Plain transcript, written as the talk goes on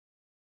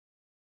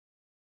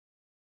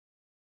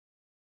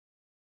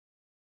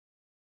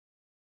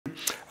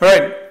All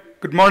right.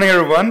 Good morning,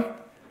 everyone.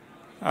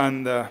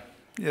 And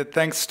yeah,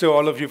 thanks to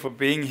all of you for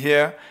being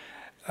here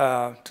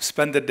to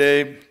spend the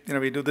day.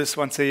 We do this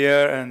once a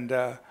year, and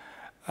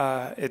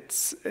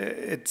it's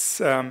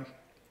an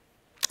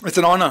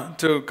honor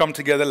to come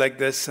together like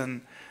this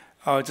and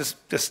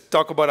just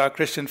talk about our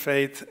Christian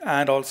faith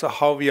and also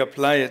how we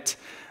apply it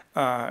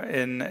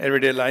in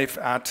everyday life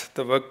at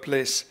the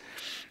workplace.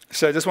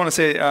 So I just want to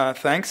say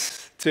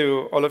thanks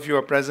to all of you who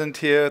are present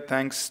here.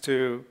 Thanks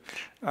to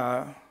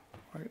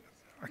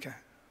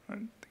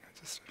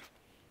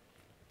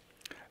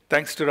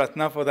Thanks to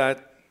Ratna for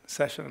that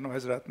session. I don't know,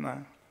 where's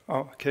Ratna?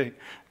 Oh, okay.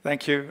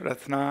 Thank you,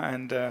 Ratna,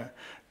 and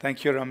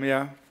thank you,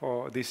 Ramya,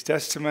 for these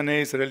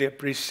testimonies. I really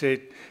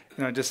appreciate,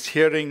 just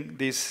hearing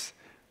these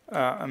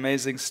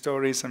amazing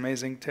stories,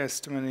 amazing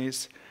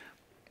testimonies,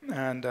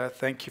 and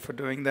thank you for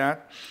doing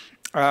that.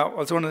 I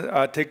also want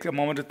to take a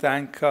moment to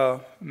thank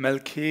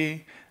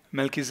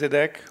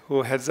Melchizedek,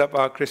 who heads up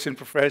our Christian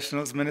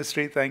Professionals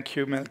Ministry. Thank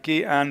you,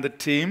 Melchi, and the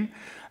team,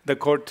 the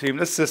core team.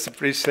 Let's just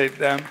appreciate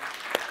them.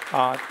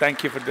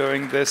 Thank you for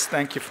doing this.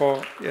 Thank you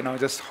for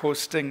just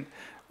hosting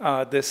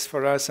this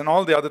for us and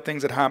all the other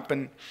things that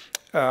happen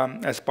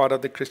as part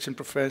of the Christian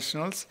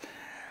Professionals.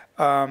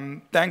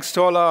 Thanks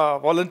to all our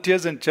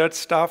volunteers and church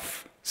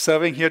staff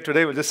serving here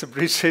today. We'll just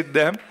appreciate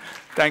them.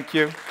 Thank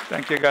you.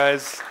 Thank you,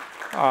 guys,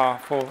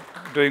 for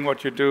doing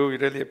what you do. We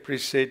really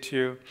appreciate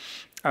you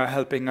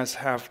helping us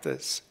have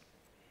this.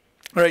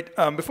 All right.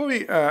 Before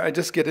I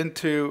just get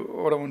into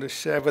what I want to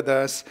share with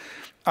us,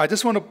 I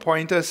just want to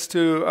point us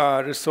to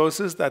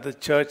resources that the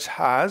church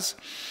has.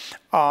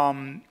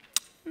 When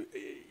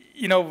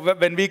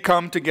we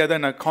come together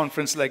in a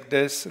conference like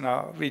this,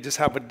 we just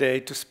have a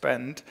day to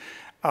spend.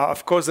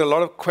 Of course, there are a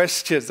lot of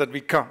questions that we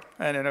come,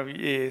 and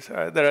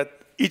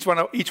each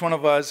one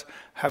of us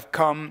have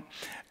come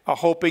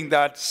hoping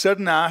that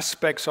certain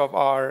aspects of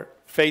our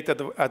faith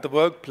at the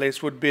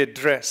workplace would be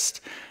addressed.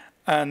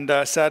 And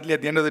sadly,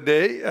 at the end of the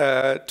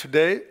day,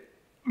 today,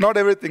 not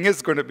everything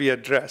is going to be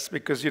addressed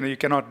because you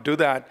cannot do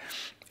that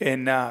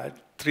in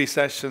 3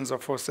 sessions or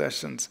 4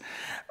 sessions.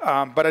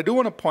 But I do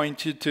want to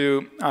point you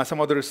to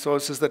some of the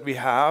resources that we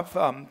have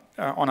on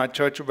our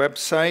church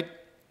website.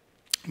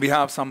 We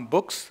have some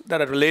books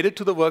that are related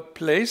to the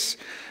workplace.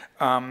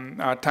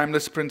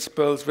 Timeless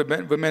Principles,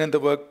 Women in the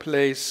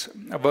Workplace,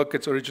 Work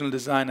Its Original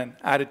Design, and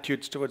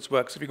Attitudes Towards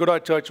Work. So if you go to our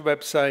church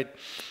website,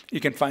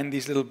 you can find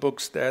these little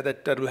books there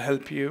that will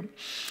help you.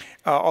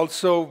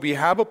 Also, we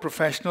have a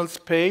professionals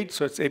page,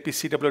 so it's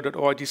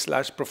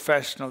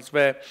apcw.org/professionals,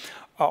 where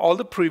all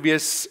the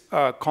previous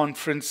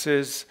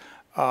conferences,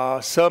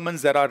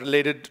 sermons that are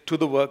related to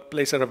the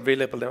workplace are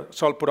available.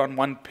 It's all put on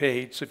one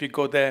page. So if you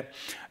go there,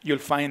 you'll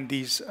find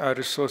these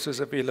resources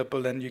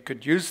available and you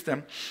could use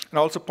them. And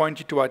also point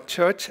you to our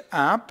church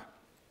app.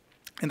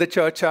 In the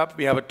church app,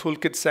 we have a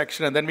toolkit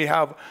section, and then we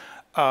have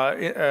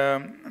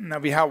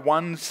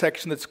one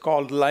section that's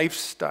called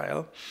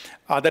Lifestyle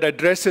that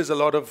addresses a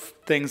lot of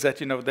things that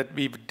that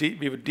we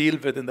would deal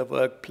with in the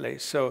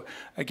workplace. So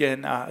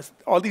again,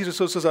 all these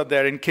resources are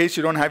there in case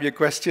you don't have your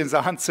questions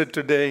answered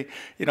today.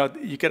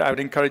 I would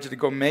encourage you to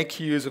go make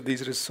use of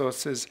these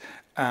resources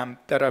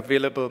that are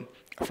available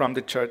from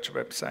the church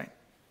website.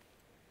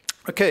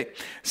 Okay,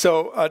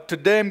 so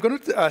today I'm going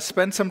to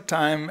spend some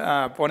time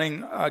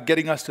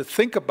getting us to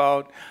think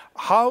about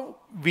how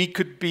we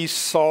could be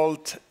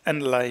salt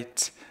and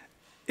light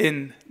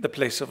in the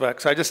place of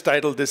work. So I just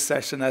titled this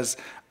session as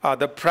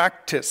the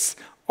practice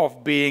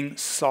of being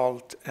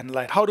salt and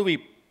light. How do we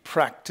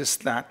practice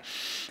that?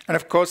 And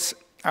of course,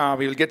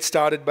 we will get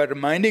started by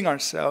reminding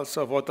ourselves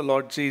of what the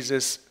Lord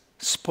Jesus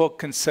spoke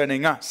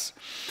concerning us.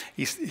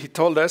 He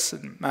told us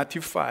in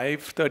Matthew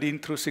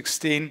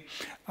 5:13-16,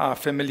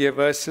 familiar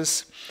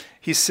verses.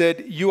 He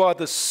said, "You are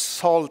the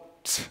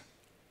salt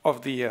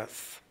of the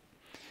earth.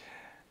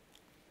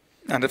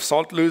 And if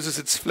salt loses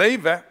its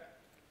flavor,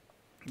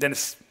 then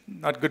it's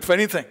not good for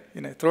anything.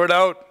 Throw it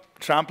out,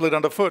 trample it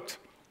underfoot."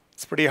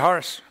 It's pretty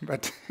harsh,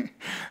 but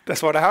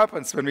that's what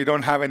happens when we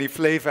don't have any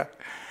flavor.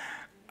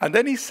 And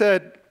then he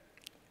said,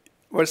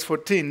 verse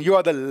 14, "You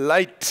are the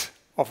light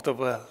of the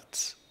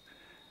world."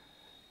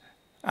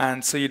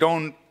 And so you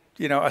don't,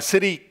 a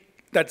city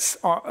that's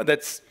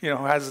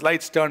has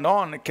lights turned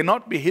on, it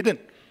cannot be hidden.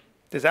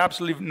 There's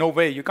absolutely no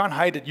way. You can't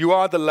hide it. You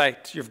are the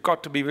light. You've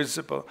got to be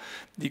visible.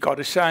 You got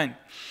to shine.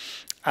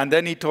 And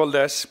then he told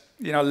us,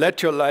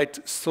 let your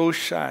light so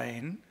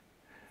shine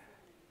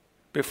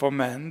before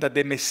men that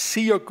they may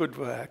see your good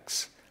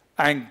works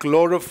and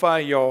glorify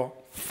your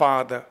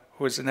Father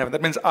who is in heaven.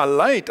 That means our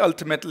light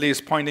ultimately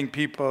is pointing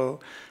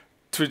people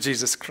to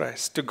Jesus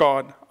Christ, to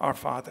God our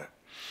Father.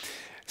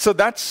 So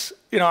that's,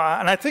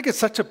 and I think it's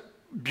such a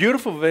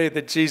beautiful way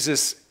that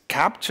Jesus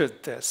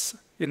captured this.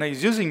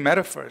 He's using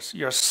metaphors.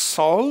 You're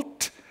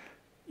salt,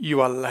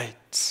 you are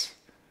light.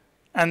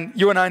 And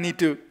you and I need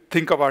to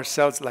think of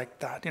ourselves like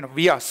that.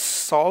 We are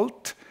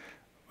salt,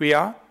 we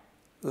are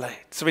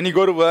light. So when you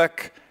go to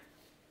work,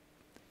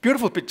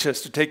 beautiful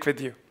pictures to take with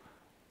you.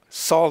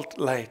 Salt,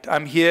 light.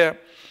 I'm here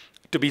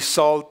to be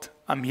salt.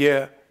 I'm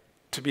here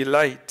to be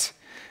light.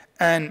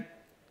 And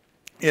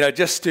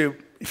just to,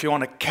 if you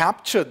want to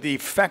capture the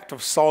effect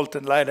of salt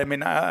and light, I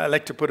mean, I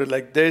like to put it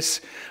like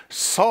this.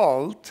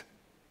 Salt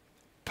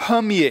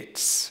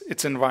permeates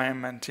its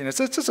environment.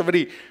 So it's just a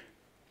very,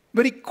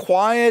 very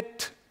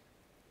quiet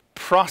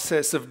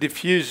process of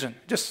diffusion.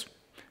 Just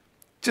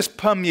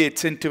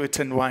permeates into its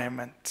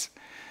environment.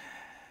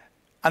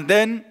 And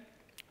then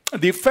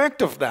the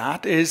effect of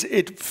that is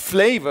it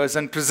flavors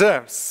and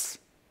preserves.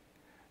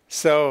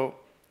 So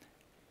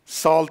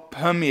salt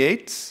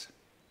permeates.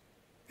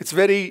 It's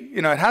very,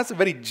 it has a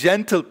very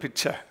gentle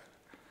picture,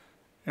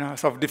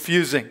 sort of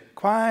diffusing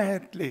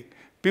quietly.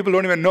 People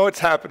don't even know it's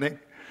happening,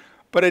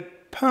 but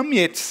it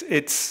permeates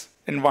its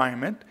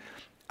environment,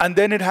 and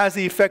then it has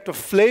the effect of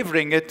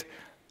flavoring it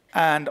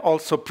and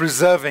also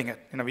preserving it.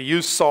 We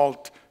use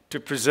salt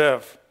to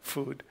preserve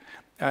food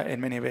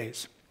in many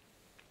ways.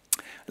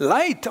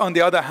 Light, on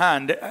the other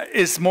hand,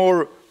 is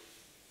more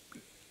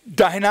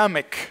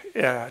dynamic.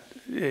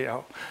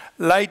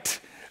 Light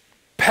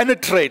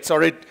penetrates,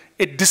 or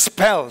it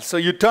dispels. So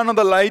you turn on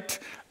the light,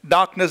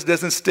 darkness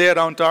doesn't stay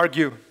around to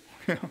argue.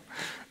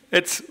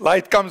 It's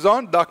light comes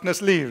on,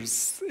 darkness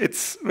leaves.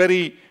 It's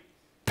very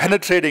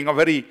penetrating or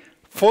very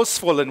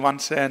forceful in one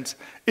sense.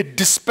 It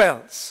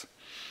dispels.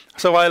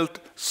 So while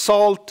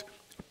salt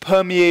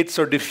permeates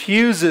or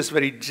diffuses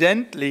very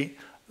gently,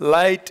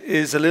 light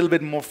is a little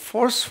bit more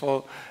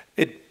forceful.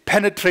 It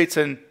penetrates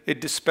and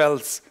it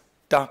dispels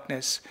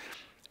darkness.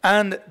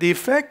 And the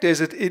effect is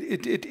it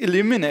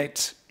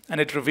illuminates and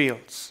it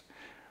reveals.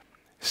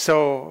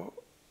 So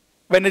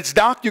when it's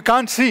dark, you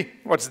can't see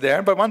what's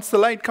there. But once the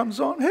light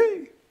comes on,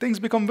 hey, things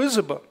become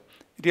visible.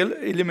 The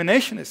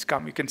illumination has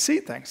come. You can see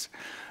things.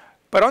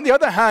 But on the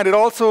other hand, it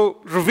also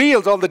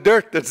reveals all the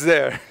dirt that's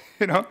there,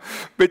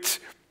 which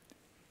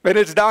when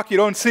it's dark, you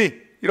don't see.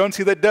 You don't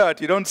see the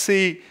dirt. You don't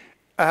see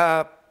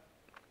the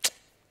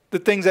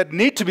things that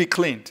need to be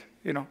cleaned,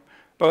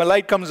 But when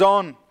light comes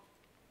on,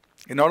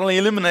 it not only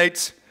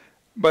illuminates,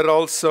 but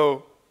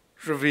also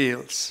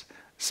reveals.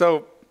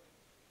 So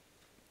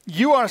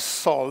you are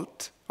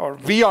salt, or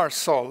we are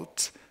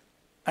salt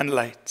and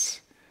light.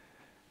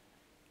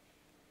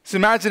 So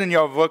imagine in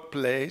your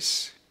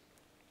workplace,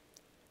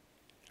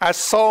 as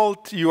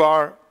salt, you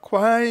are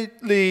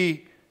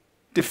quietly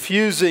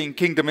diffusing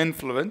kingdom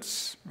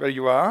influence where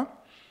you are,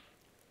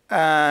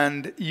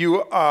 and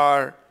you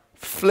are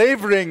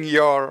flavoring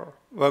your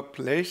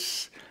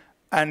workplace,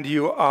 and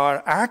you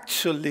are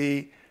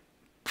actually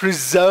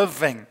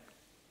preserving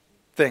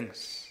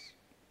things.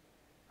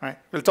 Right?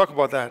 We'll talk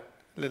about that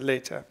a little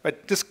later,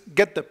 but just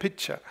get the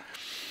picture.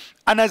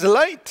 And as a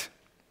light,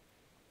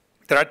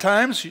 there are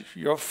times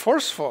you're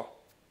forceful,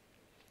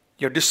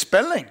 you're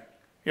dispelling,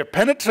 you're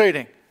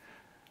penetrating,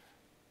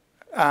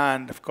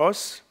 and of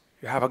course,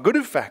 you have a good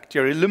effect.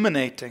 You're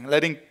illuminating,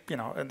 letting,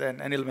 and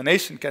then an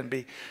illumination can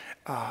be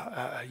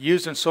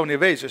used in so many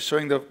ways. You're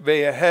showing the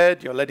way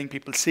ahead, you're letting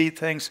people see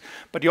things,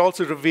 but you're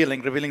also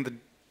revealing the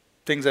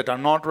things that are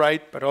not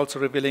right, but also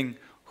revealing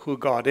who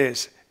God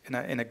is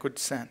in a good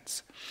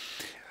sense.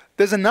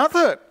 There's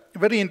another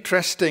very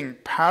interesting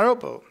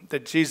parable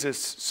that Jesus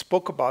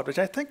spoke about, which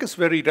I think is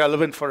very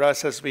relevant for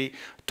us as we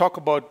talk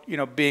about,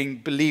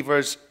 being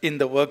believers in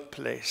the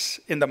workplace,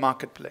 in the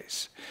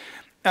marketplace.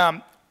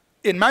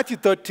 In Matthew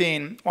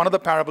 13, one of the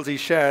parables he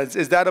shares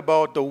is that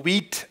about the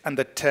wheat and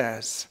the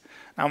tares.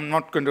 Now, I'm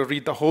not going to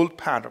read the whole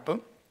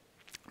parable,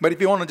 but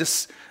if you want to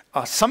just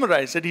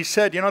summarize it, he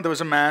said, there was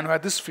a man who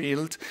had this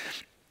field,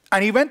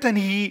 and he went and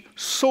he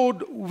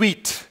sowed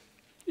wheat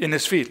in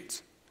his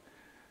fields.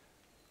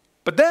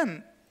 But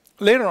then,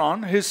 later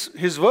on,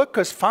 his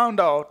workers found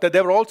out that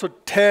there were also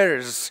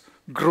tares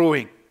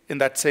growing in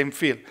that same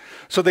field.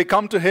 So they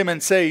come to him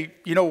and say,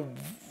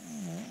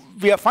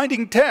 we are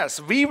finding tares.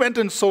 We went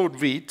and sowed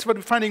wheat, but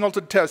we're finding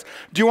also tares.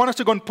 Do you want us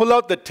to go and pull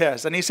out the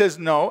tares? And he says,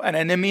 no, an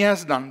enemy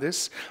has done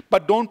this,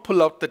 but don't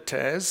pull out the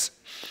tares,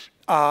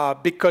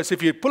 because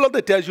if you pull out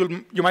the tares,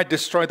 you might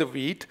destroy the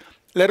wheat.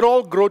 Let it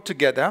all grow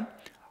together.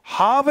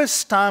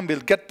 Harvest time, we'll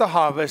get the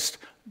harvest,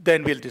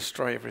 then we'll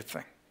destroy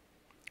everything.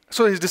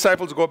 So his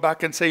disciples go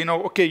back and say,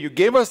 okay, you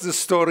gave us this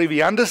story,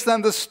 we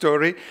understand the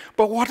story,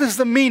 but what is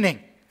the meaning?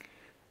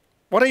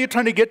 What are you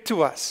trying to get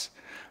to us?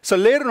 So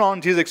later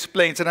on, Jesus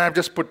explains, and I've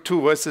just put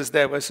two verses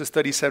there, verses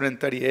 37 and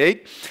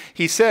 38.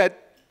 He said,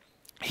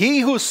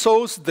 he who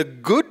sows the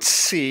good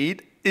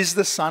seed is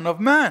the Son of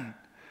Man.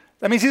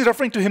 That means he's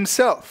referring to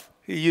himself.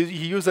 He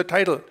used the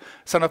title,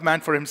 Son of Man,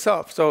 for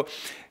himself. So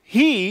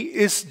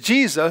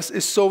Jesus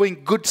is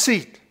sowing good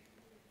seed.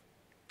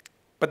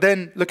 But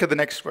then look at the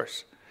next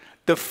verse.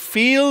 The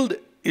field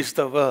is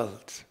the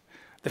world.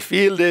 The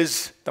field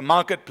is the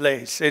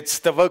marketplace. It's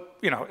the work,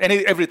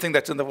 everything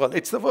that's in the world.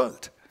 It's the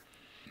world.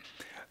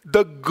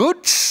 The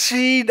good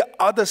seed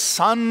are the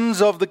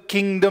sons of the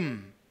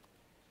kingdom.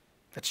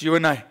 That's you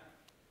and I.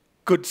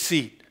 Good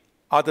seed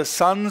are the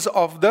sons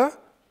of the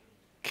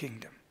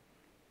kingdom.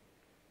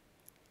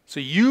 So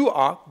you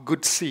are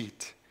good seed.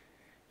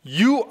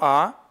 You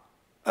are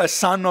a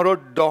son or a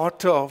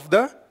daughter of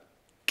the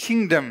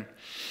kingdom.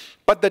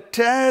 But the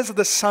tares are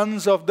the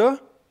sons of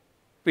the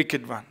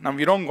wicked one. Now,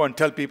 we don't go and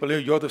tell people, hey,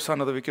 you're the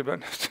son of the wicked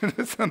one.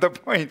 That's not the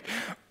point.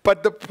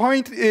 But the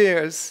point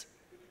is,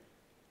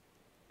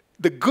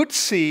 the good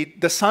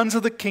seed, the sons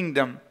of the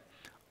kingdom,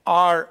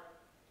 are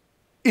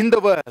in the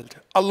world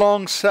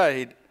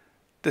alongside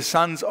the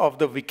sons of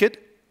the wicked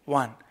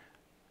one.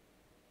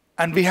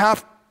 And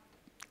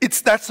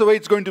that's the way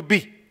it's going to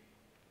be.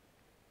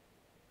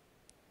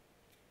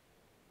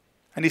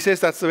 And he says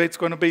that's the way it's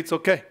going to be. It's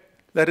okay.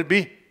 Let it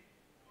be.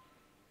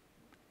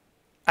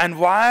 And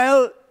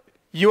while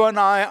you and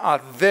I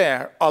are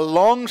there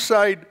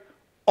alongside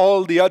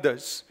all the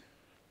others,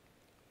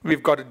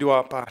 we've got to do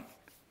our part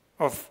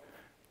of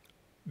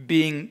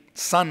being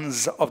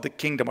sons of the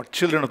kingdom or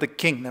children of the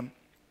kingdom.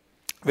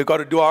 We've got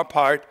to do our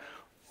part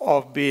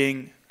of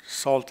being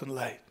salt and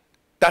light.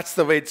 That's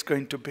the way it's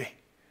going to be.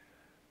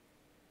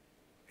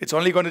 It's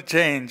only going to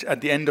change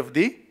at the end of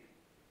the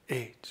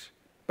age.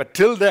 But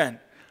till then,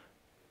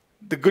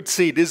 the good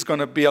seed is going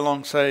to be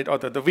alongside, or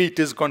the wheat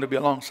is going to be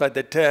alongside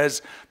the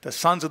tares. The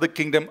sons of the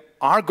kingdom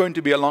are going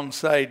to be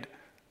alongside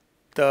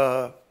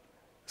the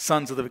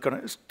sons of the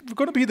wicked. We're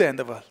going to be there in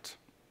the world.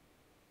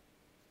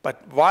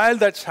 But while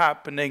that's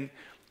happening,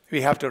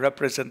 we have to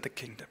represent the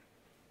kingdom.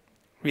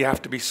 We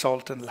have to be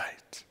salt and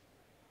light.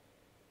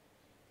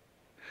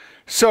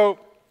 So,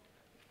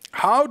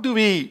 how do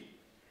we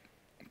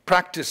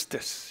practice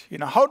this?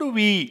 How do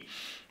we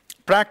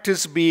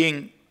practice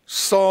being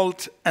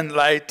salt and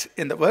light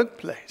in the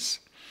workplace?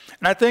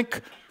 And I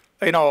think,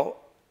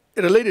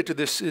 related to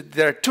this,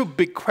 there are two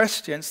big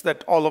questions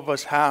that all of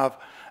us have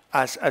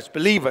as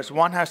believers.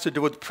 One has to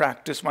do with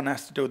practice, one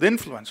has to do with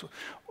influence.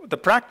 The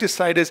practice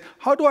side is,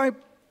 how do I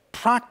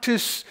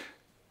practice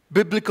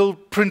biblical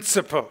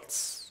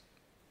principles,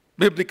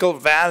 biblical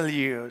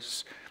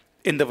values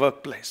in the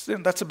workplace?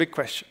 That's a big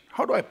question.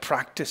 How do I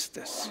practice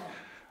this?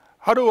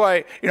 How do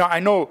I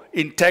know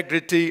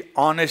integrity,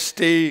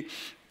 honesty,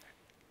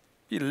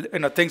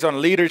 things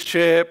on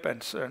leadership,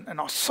 and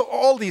so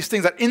all these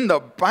things are in the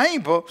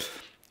Bible.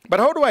 But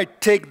how do I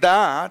take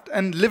that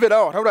and live it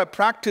out? How do I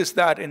practice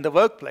that in the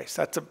workplace?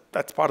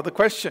 That's part of the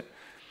question.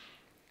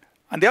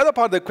 And the other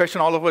part of the question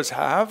all of us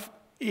have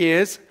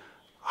is,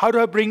 how do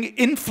I bring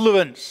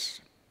influence?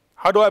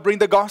 How do I bring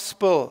the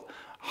gospel?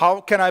 How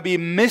can I be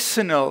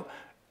missional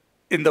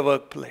in the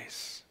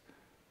workplace?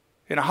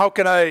 How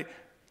can I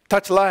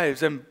touch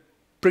lives and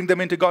bring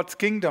them into God's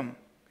kingdom?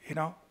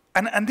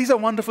 And these are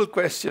wonderful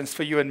questions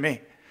for you and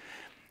me.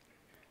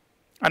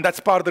 And that's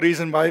part of the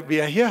reason why we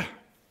are here.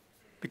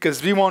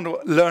 Because we want to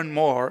learn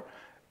more.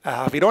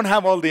 We don't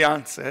have all the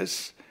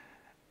answers.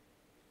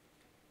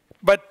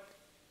 But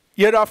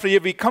year after year,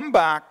 we come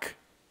back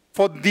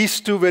for these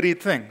two very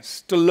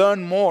things, to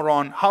learn more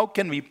on how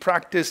can we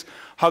practice,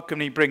 how can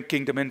we bring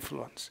kingdom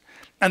influence.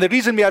 And the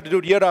reason we have to do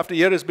it year after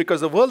year is because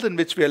the world in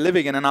which we are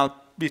living in, and I'll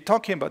be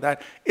talking about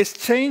that, is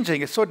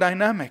changing. It's so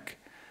dynamic.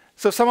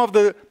 So some of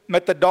the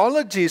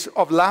methodologies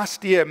of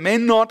last year may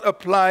not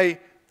apply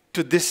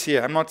to this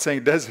year. I'm not saying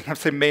it doesn't. I'm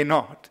saying may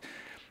not.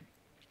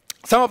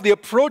 Some of the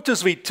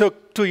approaches we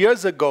took 2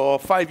 years ago or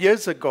 5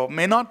 years ago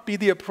may not be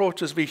the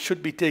approaches we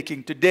should be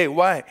taking today.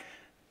 Why?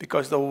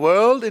 Because the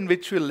world in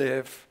which we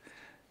live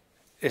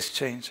is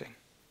changing.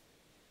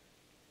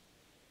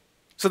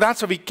 So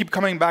that's why we keep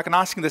coming back and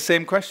asking the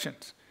same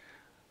questions.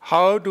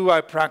 How do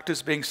I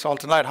practice being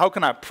salt and light? How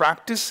can I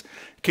practice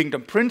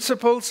kingdom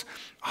principles?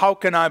 How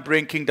can I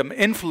bring kingdom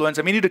influence?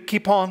 And we need to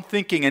keep on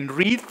thinking and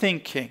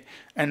rethinking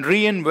and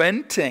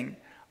reinventing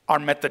our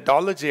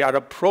methodology, our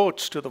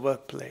approach to the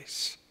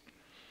workplace.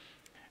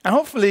 And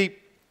hopefully,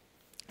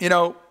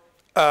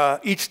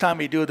 each time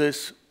we do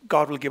this,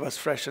 God will give us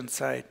fresh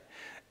insight.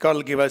 God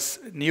will give us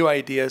new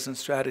ideas and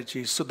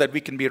strategies so that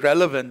we can be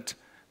relevant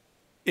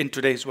in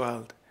today's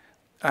world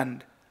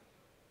and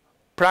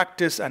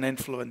practice and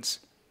influence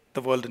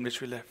the world in which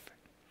we live.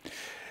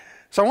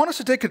 So I want us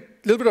to take a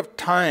little bit of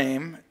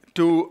time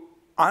to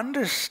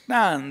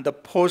understand the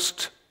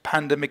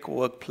post-pandemic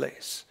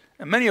workplace.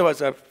 And many of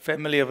us are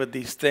familiar with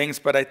these things,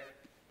 but I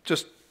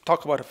just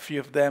talk about a few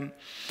of them.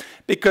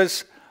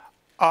 Because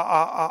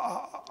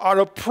our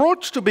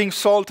approach to being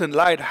salt and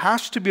light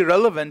has to be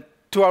relevant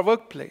to our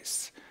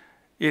workplace.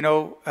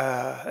 But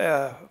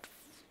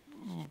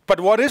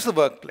what is the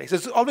workplace?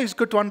 It's always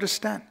good to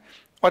understand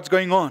what's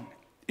going on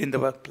in the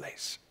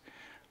workplace.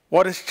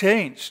 What has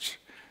changed?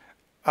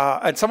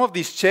 And some of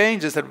these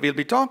changes that we'll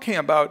be talking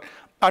about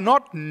are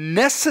not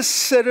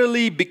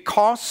necessarily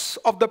because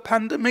of the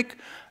pandemic.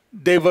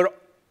 They were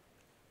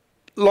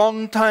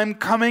long time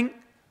coming,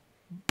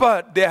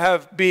 but they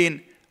have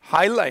been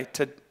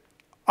highlighted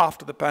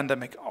after the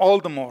pandemic, all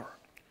the more.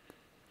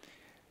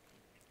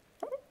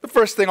 The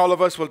first thing all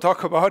of us will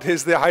talk about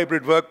is the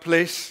hybrid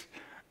workplace.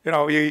 We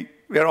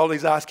are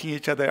always asking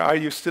each other, are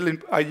you still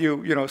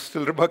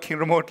working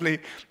remotely?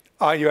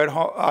 Are you at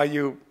home? Are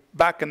you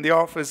back in the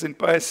office in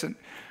person?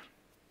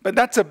 But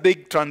that's a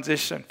big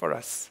transition for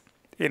us.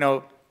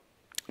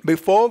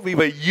 Before we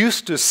were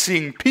used to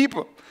seeing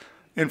people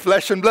in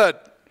flesh and blood,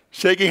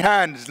 shaking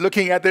hands,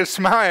 looking at their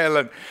smile,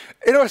 and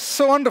it was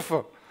so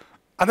wonderful.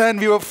 And then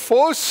we were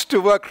forced to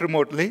work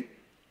remotely.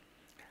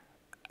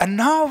 And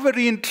now,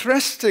 very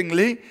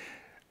interestingly,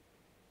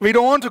 we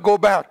don't want to go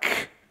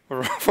back,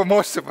 for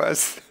most of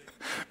us.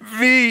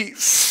 We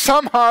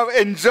somehow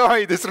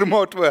enjoy this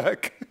remote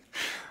work.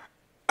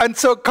 And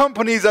so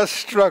companies are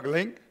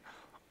struggling.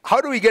 How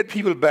do we get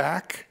people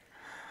back?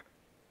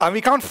 And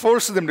we can't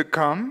force them to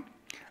come.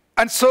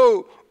 And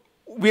so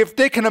we have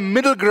taken a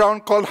middle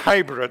ground called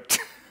hybrid.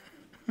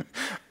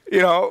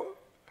 Yeah,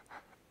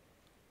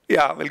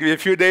 we'll give you a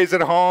few days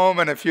at home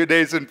and a few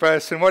days in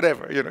person,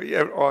 whatever.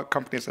 All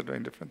companies are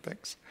doing different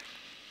things.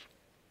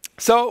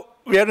 So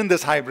we are in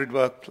this hybrid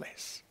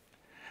workplace.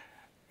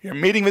 You're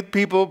meeting with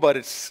people, but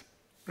it's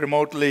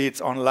remotely,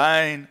 it's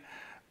online.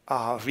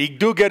 We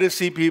do get to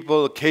see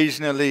people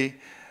occasionally.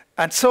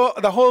 And so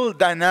the whole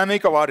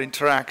dynamic of our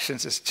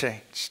interactions has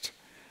changed.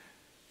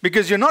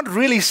 Because you're not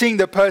really seeing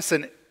the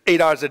person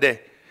 8 hours a day.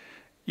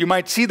 You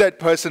might see that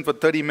person for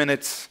 30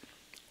 minutes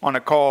on a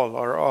call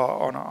or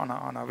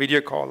on a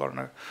video call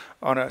or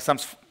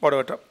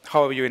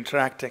however you're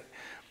interacting.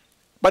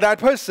 But that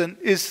person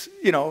is,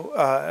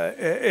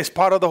 is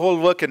part of the whole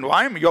work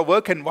environment, your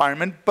work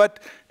environment,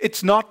 but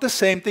it's not the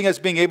same thing as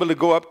being able to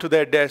go up to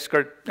their desk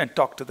and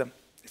talk to them.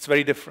 It's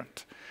very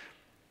different.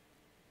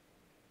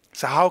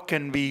 So how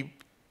can we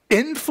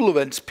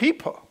influence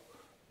people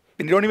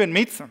when you don't even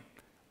meet them?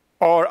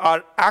 Or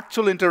our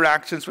actual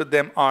interactions with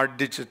them are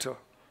digital?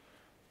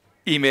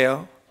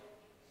 Email,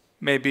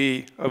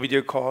 maybe a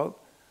video call.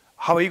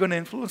 How are you going to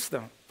influence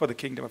them for the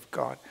kingdom of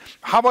God?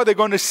 How are they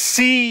going to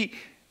see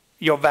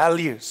your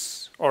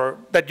values or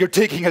that you're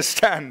taking a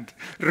stand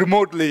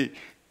remotely?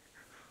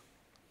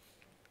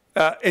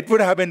 It would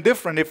have been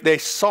different if they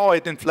saw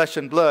it in flesh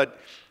and blood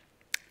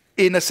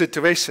in a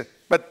situation.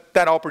 But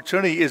that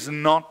opportunity is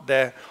not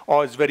there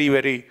or is very,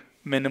 very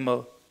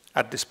minimal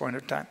at this point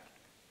in time.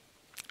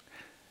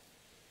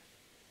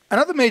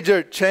 Another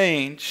major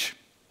change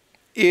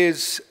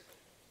is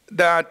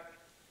that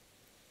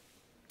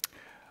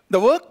the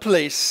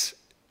workplace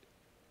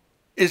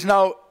is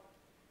now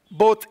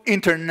both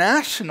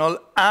international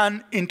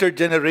and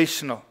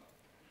intergenerational.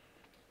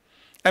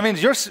 I mean,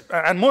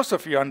 and most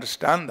of you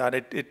understand that.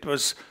 It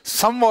was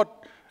somewhat,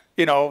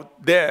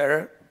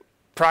 there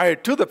prior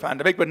to the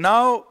pandemic, but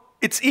now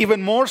it's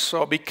even more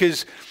so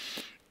because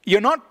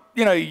you're not,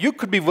 you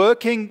could be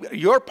working,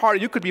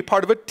 you could be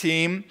part of a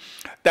team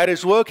that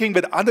is working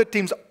with other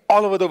teams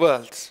all over the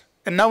world.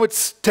 And now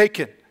it's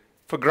taken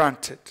for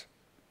granted.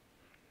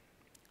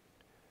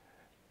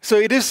 So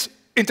it is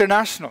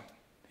international.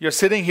 You're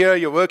sitting here,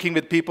 you're working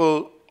with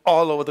people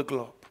all over the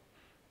globe,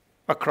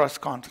 across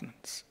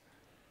continents.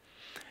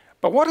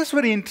 But what is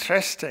very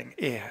interesting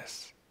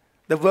is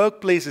the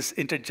workplace is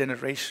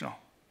intergenerational.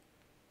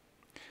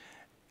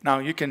 Now,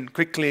 you can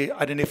quickly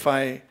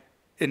identify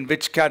in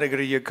which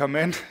category you come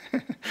in.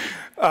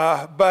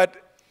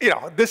 But,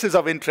 this is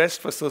of interest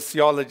for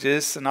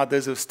sociologists and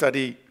others who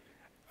study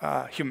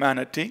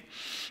humanity.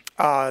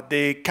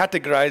 They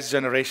categorize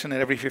generation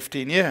every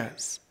 15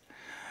 years.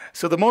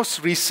 So the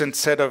most recent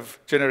set of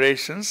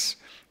generations,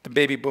 the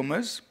baby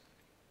boomers,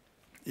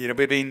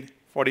 between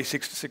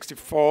 46 to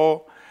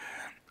 64,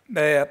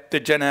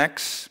 the Gen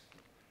X,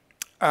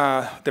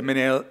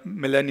 the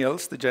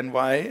millennials, the Gen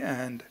Y,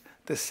 and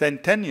the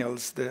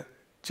centennials, the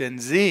Gen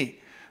Z.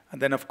 And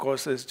then, of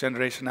course, there's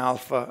Generation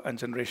Alpha and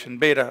Generation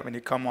Beta when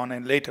you come on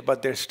in later,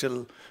 but they're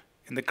still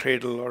in the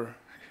cradle or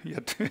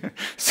yet.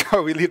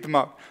 So we leave them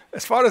out.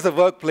 As far as the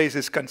workplace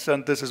is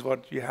concerned, this is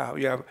what you have.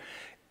 You have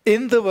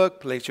in the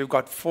workplace, you've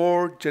got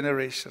 4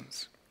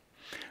 generations.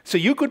 So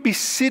you could be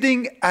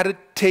sitting at a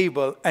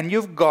table and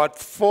you've got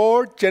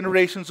 4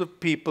 generations of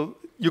people.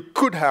 You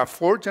could have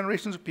 4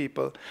 generations of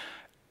people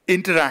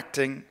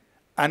interacting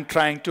and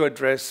trying to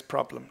address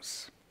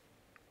problems.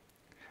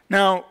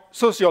 Now,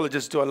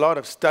 sociologists do a lot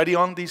of study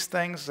on these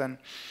things,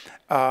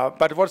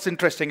 but what's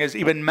interesting is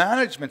even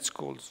management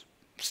schools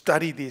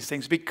study these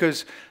things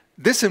because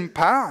this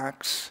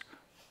impacts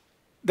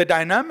the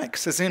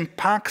dynamics, this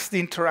impacts the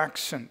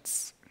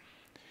interactions.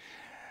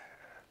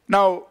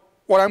 Now,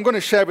 what I'm going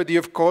to share with you,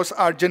 of course,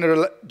 are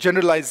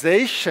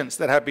generalizations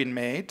that have been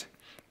made.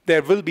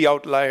 There will be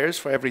outliers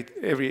for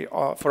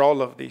for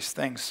all of these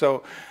things.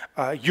 So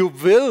you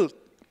will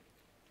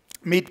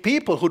meet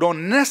people who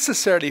don't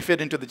necessarily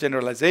fit into the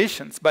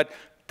generalizations, but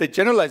the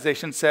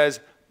generalization says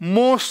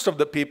most of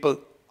the people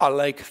are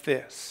like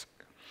this.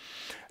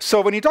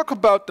 So when you talk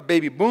about the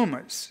baby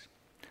boomers,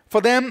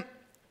 for them,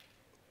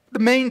 the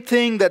main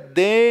thing that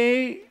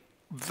they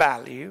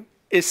value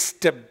is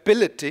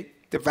stability.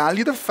 They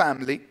value the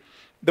family,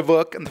 the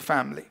work, and the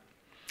family.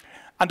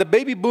 And the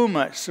baby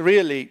boomers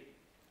really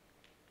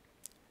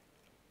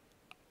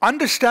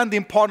understand the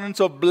importance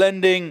of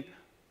blending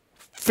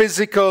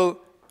physical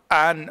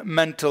and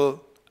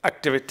mental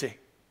activity.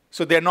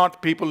 So they're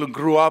not people who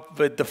grew up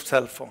with the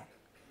cell phone,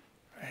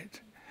 right?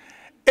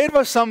 It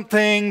was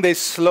something they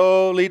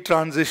slowly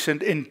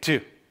transitioned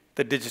into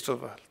the digital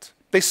world.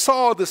 They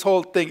saw this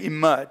whole thing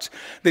emerge.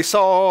 They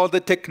saw the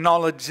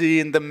technology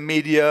and the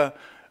media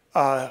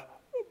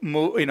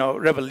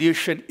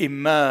revolution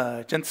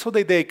emerged. And so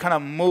they kind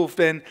of moved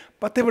in,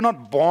 but they were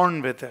not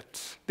born with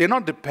it. They're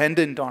not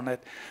dependent on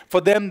it.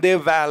 For them, they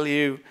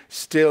value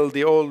still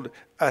the old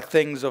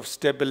things of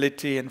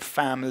stability and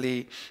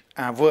family,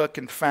 work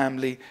and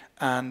family,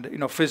 and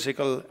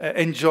physical.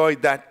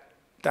 Enjoyed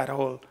that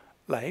whole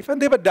life,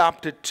 and they've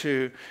adapted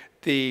to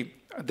the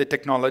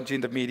technology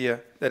and the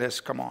media that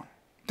has come on.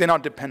 They're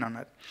not dependent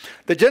on it.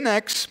 The Gen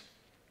X,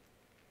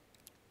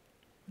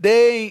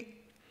 they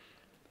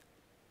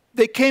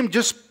came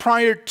just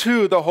prior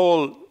to the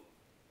whole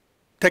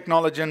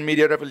technology and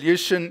media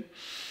revolution.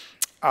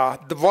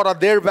 What are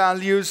their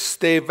values?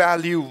 They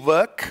value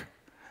work.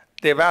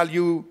 They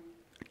value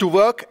to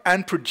work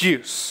and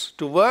produce.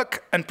 To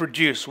work and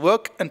produce.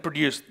 Work and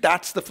produce.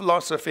 That's the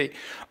philosophy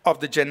of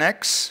the Gen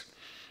X.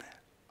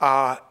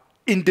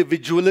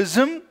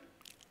 Individualism,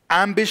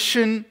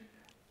 ambition,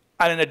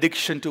 and an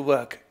addiction to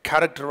work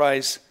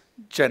characterize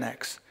Gen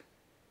X.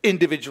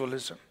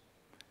 Individualism.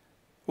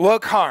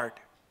 Work hard.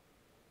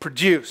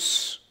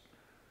 Produce.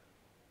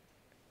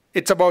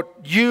 It's about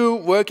you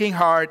working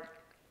hard,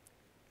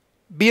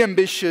 be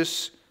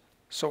ambitious,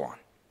 so on.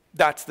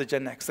 That's the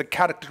Gen X, the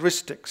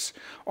characteristics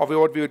of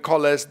what we would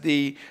call as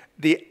the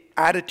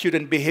attitude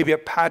and behavior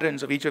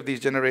patterns of each of these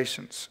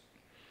generations.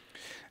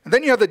 And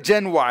then you have the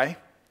Gen Y.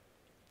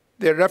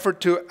 They're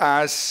referred to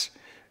as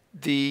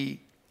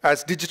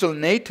digital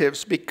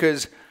natives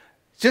because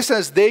just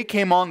as they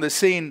came on the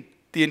scene,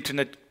 the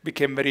internet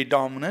became very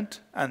dominant,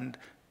 and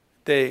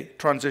they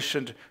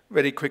transitioned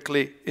very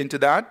quickly into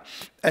that.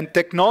 And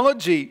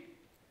technology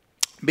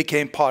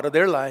became part of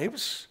their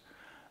lives.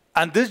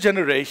 And this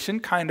generation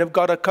kind of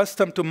got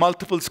accustomed to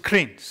multiple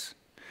screens.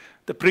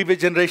 The previous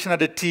generation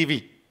had a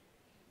TV.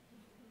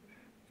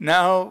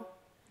 Now,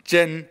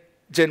 Gen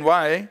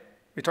Y,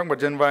 we're talking about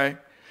Gen Y,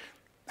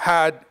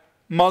 had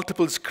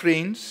multiple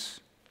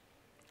screens.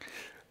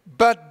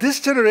 But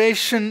this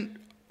generation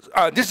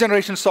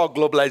saw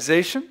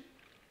globalization.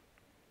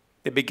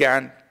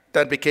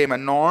 That became a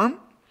norm.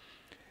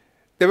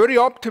 They're very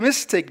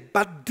optimistic,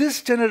 but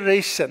this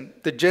generation,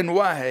 the Gen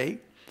Y,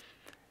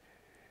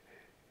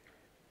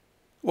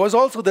 was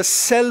also the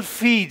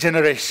selfie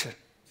generation.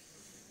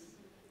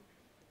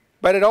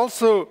 But it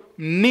also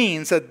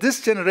means that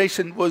this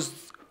generation was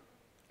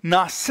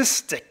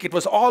narcissistic. It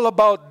was all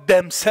about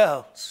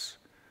themselves.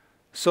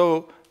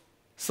 So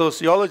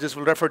sociologists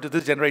will refer to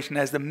this generation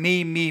as the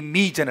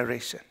me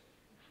generation.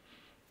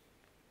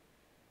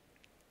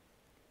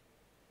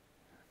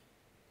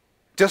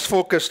 Just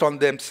focused on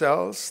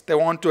themselves. They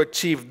want to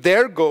achieve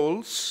their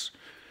goals.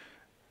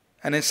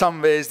 And in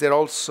some ways, they're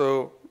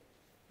also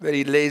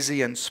very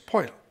lazy and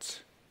spoiled.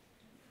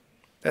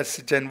 That's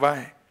the Gen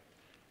Y.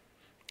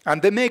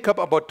 And they make up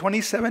about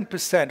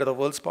 27% of the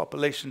world's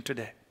population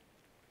today.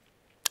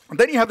 And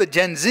then you have the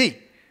Gen Z.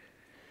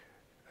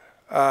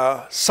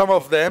 Some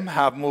of them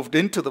have moved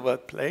into the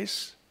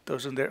workplace,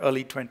 those in their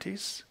early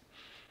 20s.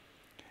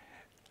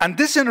 And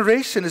this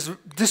generation is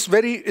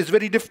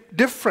very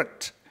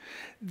different.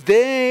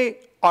 They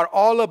are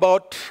all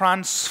about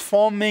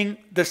transforming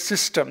the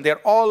system.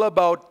 They're all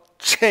about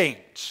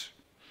change.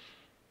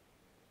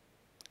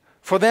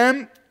 For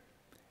them,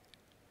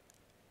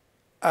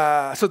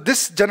 so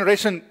this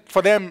generation,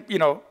 for them,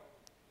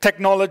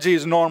 technology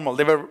is normal.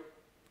 They were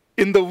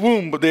in the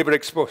womb, but they were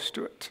exposed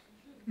to it.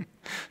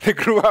 They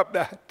grew up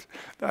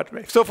that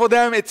way. So for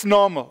them, it's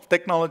normal.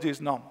 Technology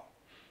is normal.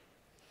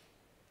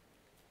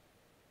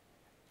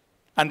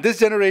 And this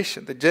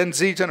generation, the Gen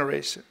Z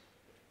generation,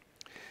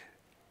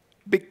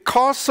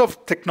 because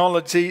of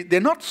technology,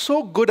 they're not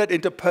so good at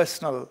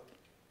interpersonal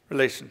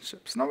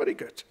relationships. Not very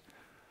good.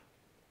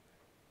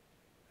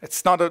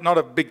 It's not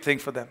a big thing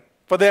for them.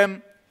 For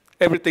them,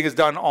 everything is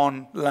done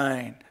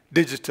online,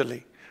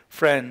 digitally,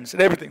 friends,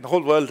 and everything. The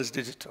whole world is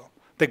digital.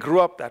 They grew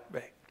up that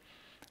way.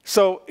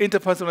 So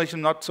interpersonal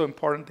relations not so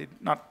important. They're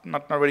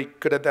not very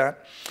good at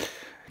that.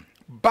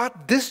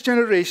 But this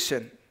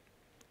generation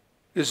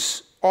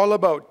is all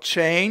about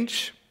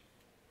change.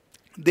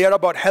 They are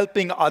about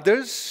helping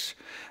others.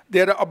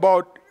 They're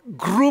about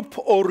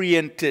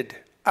group-oriented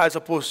as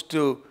opposed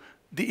to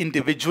the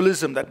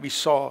individualism that we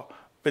saw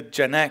with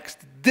Gen X.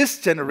 This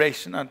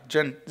generation,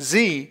 Gen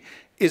Z,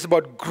 is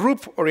about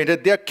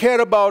group-oriented. They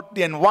care about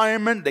the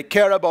environment. They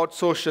care about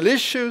social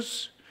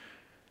issues.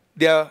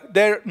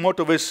 Their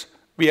motto is,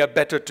 we are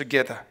better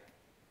together.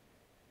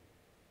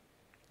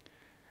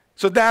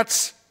 So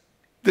that's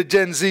the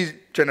Gen Z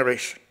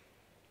generation.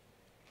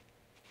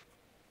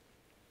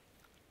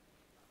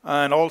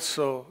 And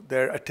also,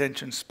 their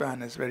attention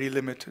span is very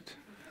limited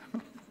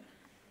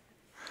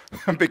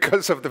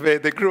because of the way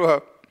they grew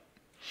up.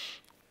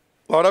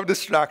 A lot of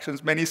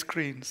distractions, many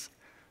screens,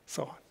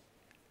 so on.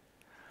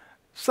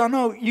 So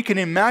now you can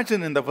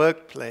imagine in the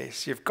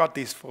workplace, you've got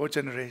these 4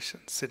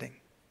 generations sitting.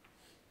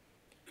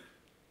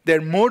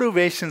 Their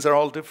motivations are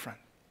all different.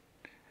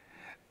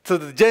 So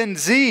the Gen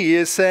Z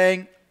is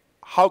saying,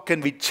 how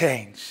can we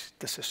change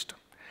the system?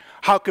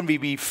 How can we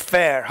be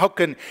fair? How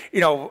can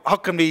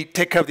we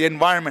take care of the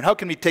environment? How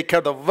can we take care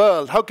of the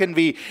world? How can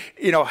we,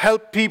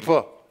 help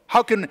people?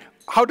 How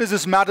how does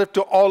this matter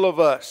to all of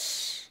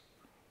us?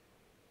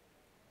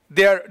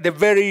 They're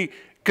very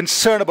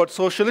concerned about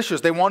social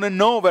issues. They want to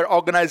know where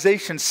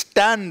organizations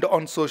stand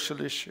on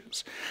social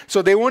issues.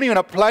 So they won't even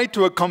apply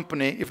to a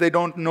company if they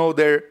don't know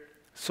their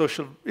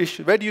social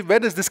issue. Where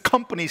does this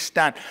company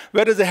stand?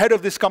 Where does the head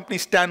of this company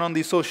stand on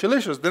these social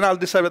issues? Then I'll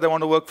decide whether I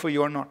want to work for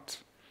you or not.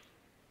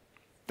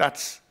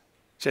 That's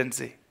Gen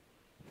Z,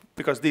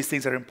 because these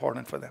things are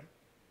important for them.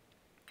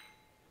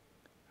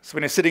 So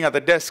when you're sitting at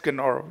the desk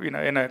or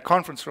in a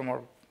conference room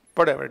or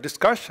whatever,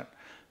 discussion,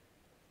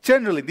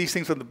 generally these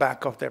things are in the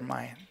back of their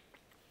mind.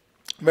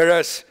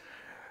 Whereas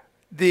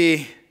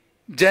the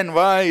Gen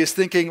Y is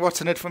thinking, what's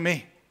in it for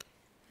me?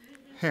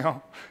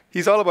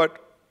 He's all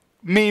about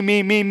me,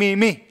 me, me, me,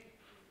 me.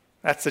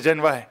 That's the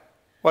Gen Y.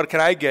 What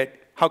can I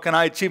get? How can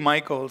I achieve my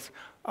goals?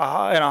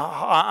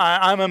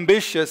 I'm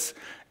ambitious.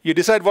 You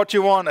decide what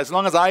you want. As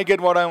long as I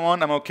get what I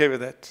want, I'm okay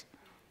with it.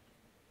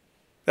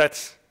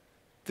 That's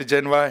the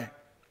Gen Y.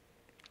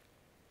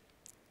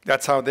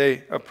 That's how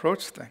they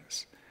approach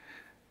things.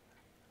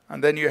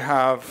 And then you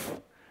have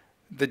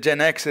the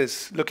Gen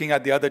X's looking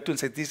at the other two and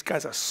say, these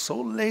guys are so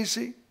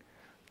lazy.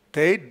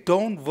 They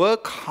don't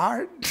work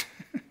hard.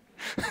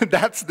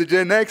 That's the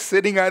Gen X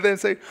sitting out there and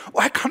saying,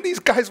 why can't these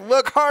guys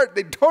work hard?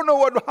 They don't know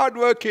what hard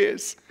work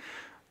is.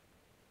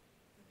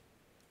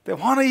 They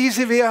want an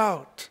easy way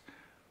out.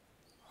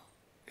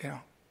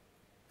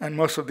 And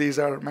most of these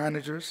are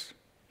managers.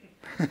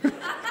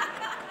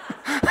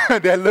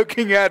 They're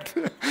looking at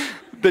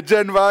the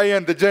Gen Y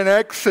and the Gen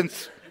X and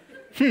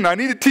I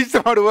need to teach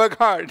them how to work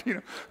hard,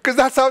 because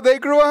that's how they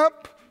grew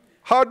up,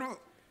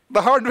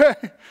 the hard way.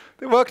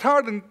 They worked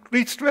hard and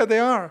reached where they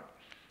are.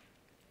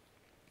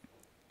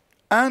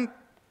 And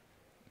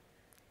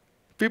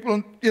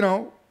people,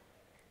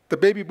 the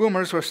baby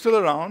boomers who are still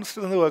around,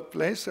 still in the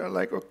workplace, are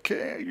like,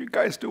 okay, you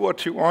guys do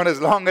what you want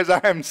as long as I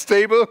am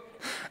stable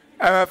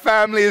and my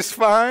family is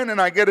fine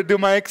and I get to do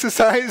my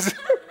exercise.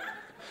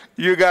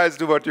 You guys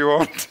do what you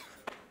want.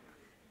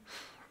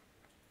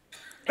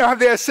 Now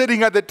they are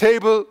sitting at the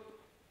table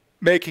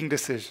making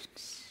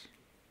decisions.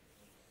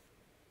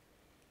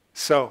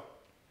 So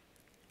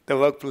the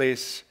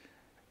workplace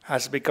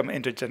has become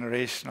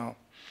intergenerational,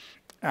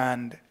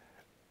 and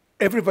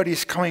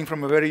everybody's coming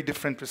from a very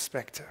different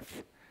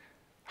perspective.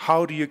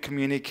 How do you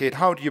communicate?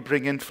 How do you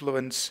bring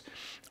influence?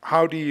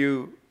 How do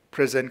you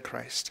present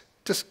Christ?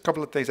 Just a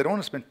couple of things. I don't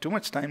want to spend too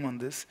much time on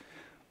this.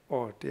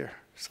 Oh dear,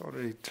 it's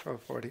already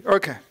 12:40.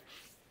 Okay.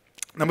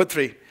 Number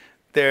 3,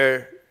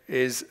 there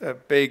is a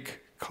big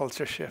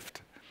culture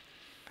shift.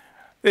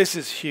 This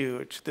is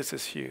huge. This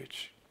is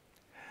huge.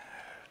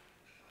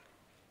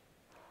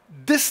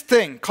 This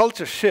thing,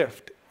 culture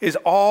shift, is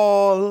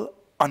all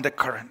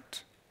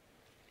undercurrent.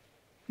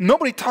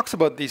 Nobody talks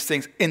about these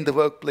things in the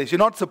workplace. You're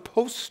not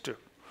supposed to,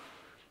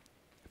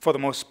 for the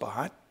most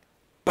part,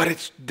 but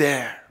it's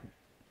there.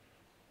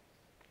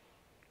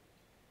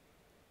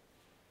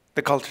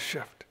 The culture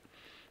shift.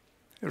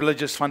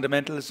 Religious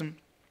fundamentalism,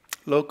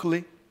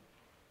 locally.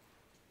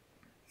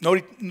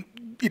 People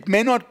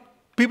may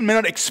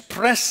not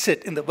express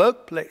it in the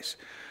workplace,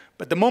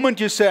 but the moment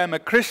you say, I'm a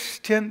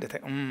Christian, they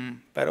think,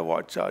 better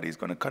watch out, he's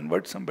going to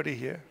convert somebody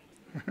here.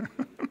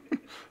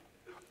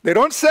 They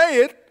don't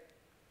say it,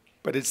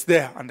 but it's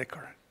there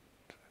undercurrent.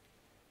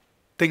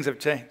 Things have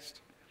changed.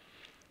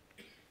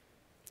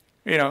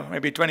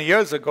 Maybe 20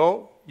 years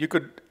ago, you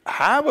could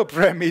have a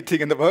prayer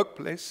meeting in the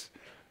workplace.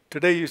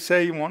 Today you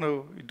say you want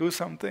to do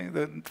something,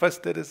 the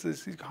first step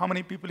is how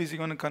many people is he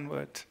going to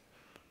convert?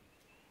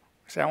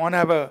 Say, I want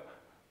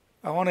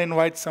to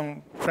invite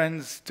some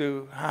friends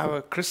to have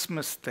a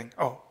Christmas thing.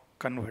 Oh,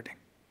 converting.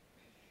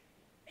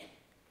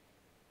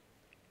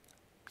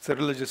 It's a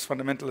religious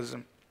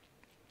fundamentalism.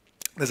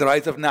 There's a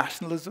rise of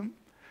nationalism,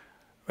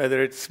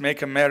 whether it's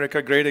make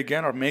America great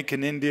again or make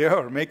in India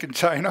or make in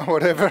China,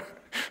 whatever.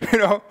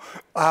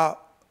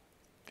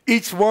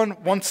 Each one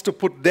wants to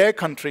put their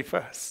country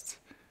first.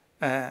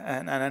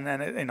 And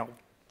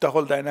the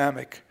whole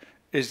dynamic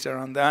is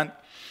around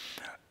that.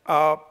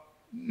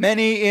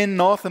 Many in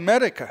North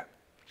America,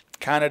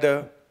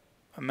 Canada,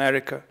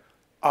 America,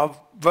 are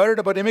worried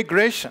about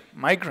immigration,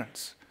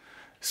 migrants.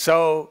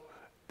 So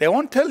they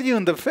won't tell you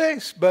in the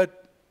face,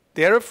 but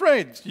they're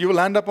afraid you will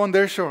end up on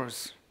their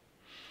shores.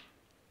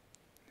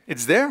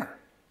 It's there.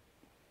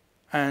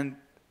 And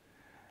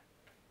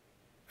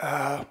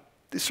they're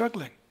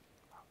struggling.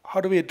 How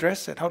do we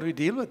address it? How do we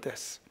deal with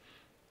this?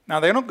 Now,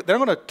 they're not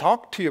going to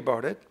talk to you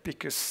about it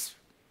because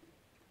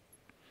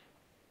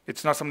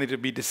it's not something to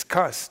be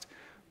discussed,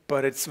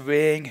 but it's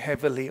weighing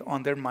heavily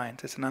on their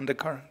minds. It's an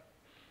undercurrent.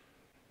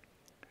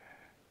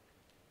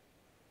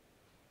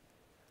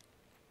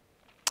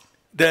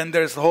 Then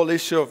there's the whole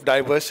issue of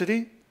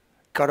diversity.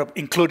 Got to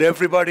include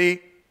everybody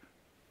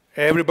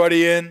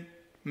in,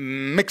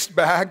 mixed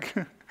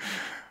bag.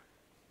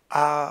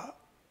 And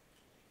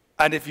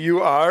if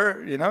you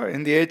are,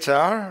 in the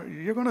HR,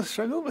 you're going to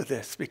struggle with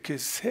this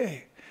because,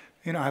 hey,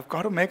 I've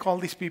got to make all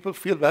these people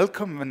feel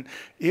welcome. And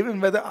even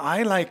whether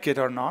I like it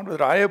or not,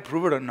 whether I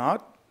approve it or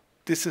not,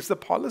 this is the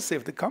policy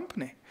of the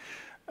company.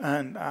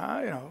 And,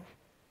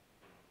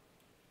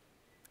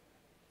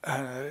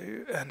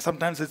 And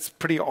sometimes it's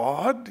pretty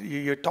odd.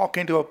 You're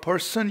talking to a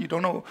person, you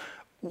don't know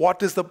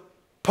what is the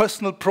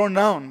personal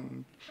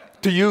pronoun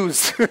to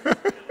use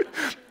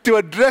to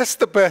address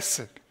the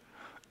person.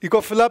 You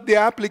go fill up the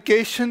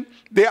application,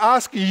 they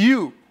ask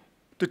you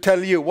to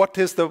tell you what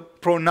is the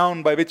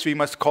pronoun by which we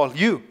must call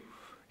you.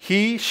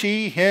 He,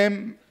 she,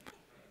 him.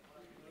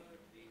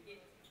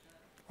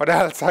 What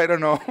else? I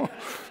don't know.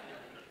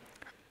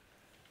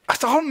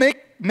 It all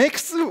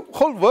makes the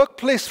whole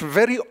workplace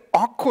very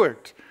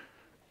awkward.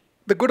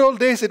 The good old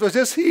days, it was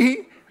just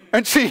he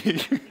and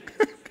she.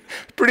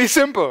 Pretty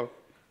simple.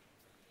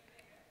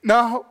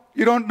 Now,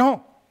 you don't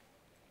know.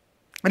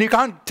 And you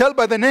can't tell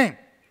by the name.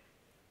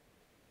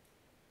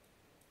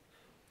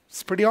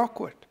 It's pretty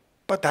awkward.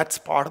 But that's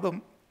part of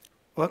the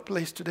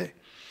workplace today.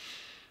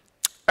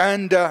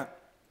 And,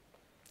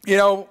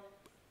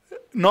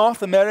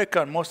 North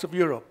America and most of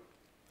Europe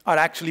are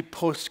actually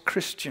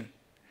post-Christian.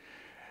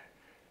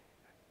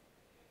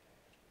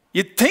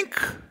 You'd think,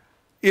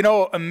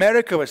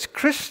 America was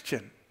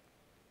Christian.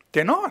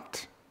 They're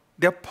not.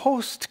 They're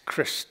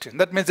post-Christian.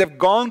 That means they've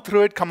gone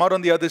through it, come out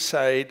on the other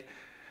side.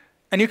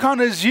 And you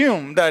can't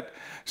assume that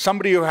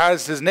somebody who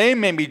has his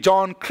name may be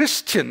John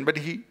Christian, but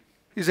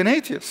he's an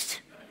atheist.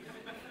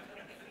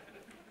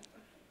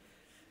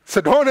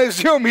 So don't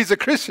assume he's a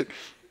Christian.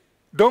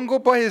 Don't go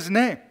by his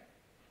name.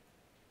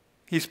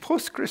 He's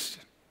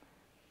post-Christian.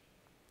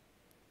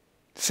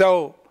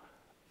 So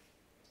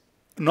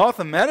North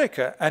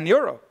America and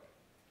Europe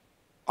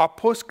are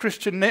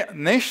post-Christian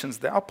nations.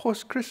 They are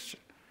post-Christian.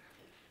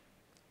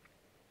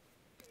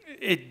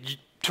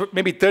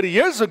 Maybe 30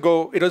 years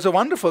ago, it was a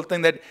wonderful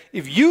thing that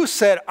if you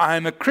said,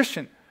 I'm a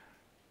Christian,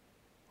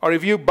 or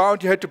if you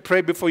bowed your head to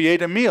pray before you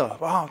ate a meal,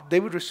 wow, they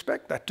would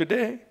respect that.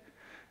 Today,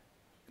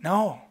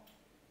 no.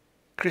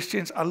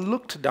 Christians are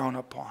looked down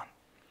upon.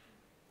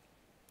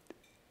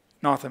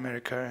 North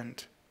America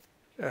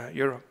and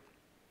Europe.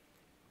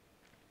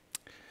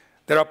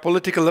 There are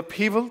political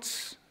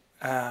upheavals,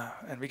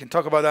 and we can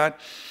talk about that,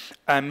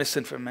 and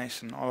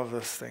misinformation, all of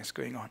those things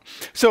going on.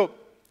 So,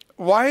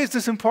 why is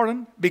this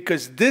important?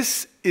 Because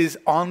this is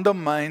on the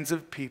minds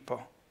of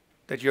people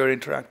that you're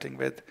interacting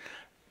with.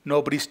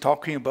 Nobody's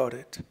talking about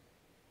it,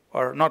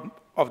 or not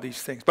of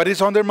these things, but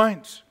it's on their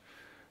minds.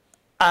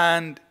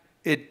 And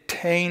it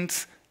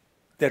taints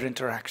their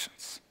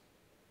interactions.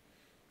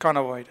 Can't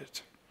avoid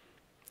it.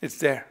 It's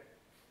there.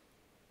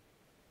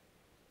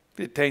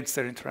 It taints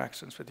their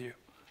interactions with you.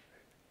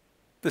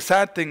 The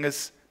sad thing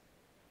is,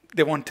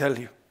 they won't tell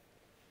you.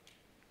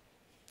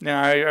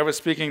 Now, I was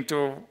speaking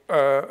to,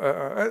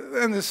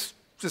 and this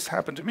just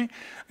happened to me.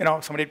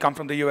 Somebody had come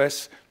from the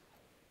US.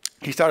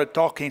 He started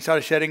talking,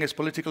 started sharing his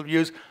political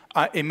views.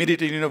 I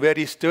immediately knew where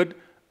he stood.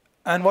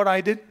 And what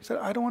I did, I said,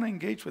 I don't want to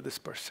engage with this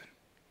person.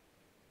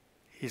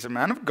 He's a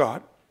man of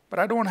God, but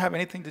I don't want to have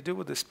anything to do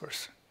with this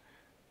person.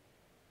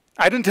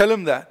 I didn't tell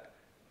him that,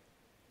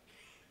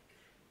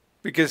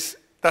 because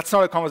that's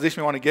not a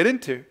conversation we want to get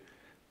into.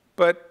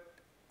 But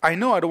I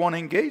know I don't want to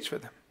engage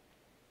with him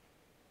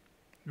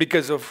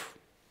because of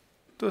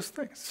those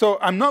things. So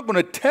I'm not going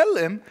to tell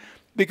him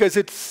because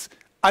it's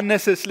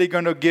unnecessarily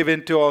going to give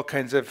in to all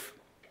kinds of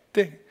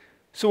things.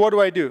 So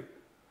what do?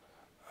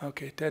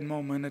 Okay, 10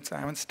 more minutes. I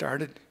haven't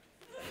started.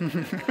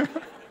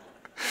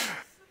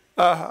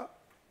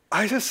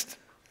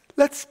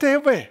 Let's stay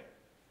away.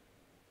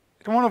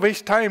 I don't want to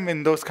waste time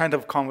in those kind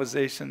of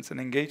conversations and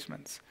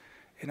engagements.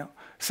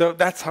 So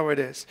that's how it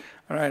is.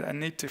 All right, I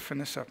need to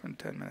finish up in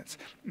 10 minutes.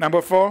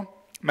 Number 4,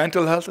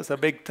 mental health is a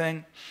big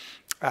thing.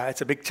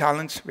 It's a big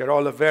challenge. We're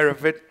all aware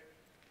of it.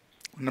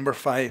 Number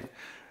 5,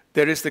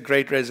 there is the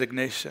Great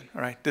Resignation.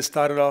 All right, this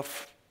started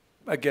off,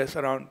 I guess,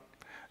 around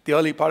the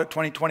early part of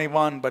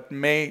 2021, but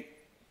May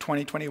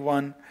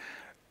 2021,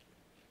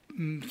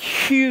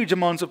 huge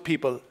amounts of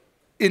people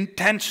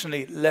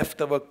intentionally left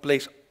the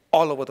workplace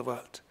all over the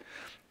world.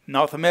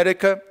 North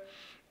America,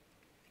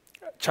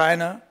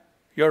 China,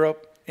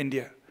 Europe,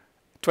 India.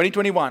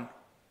 2021,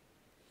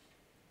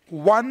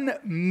 1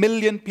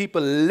 million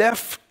people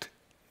left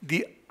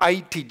the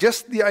IT,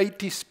 just the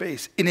IT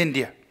space in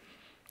India.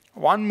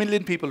 1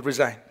 million people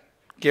resigned,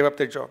 gave up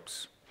their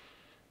jobs.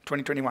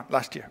 2021,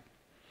 last year.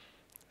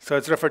 So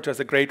it's referred to as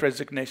the Great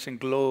Resignation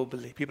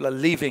globally. People are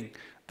leaving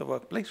the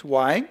workplace.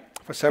 Why?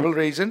 For several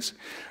reasons.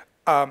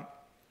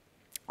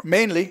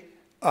 Mainly,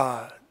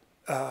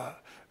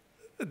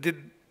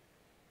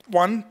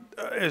 one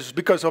is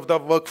because of the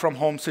work from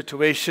home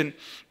situation.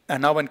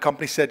 And now when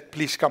companies said,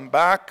 please come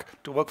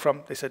back to work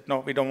from, they said, no,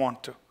 we don't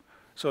want to.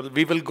 So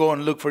we will go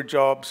and look for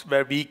jobs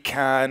where we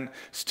can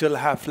still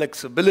have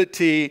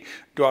flexibility,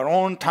 do our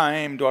own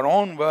time, do our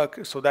own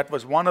work. So that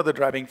was one of the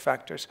driving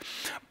factors.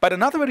 But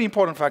another very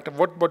important factor,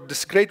 what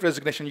this Great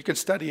Resignation, you can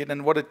study it,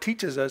 and what it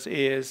teaches us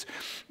is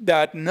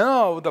that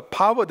now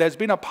there's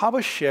been a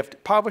power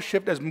shift. Power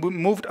shift has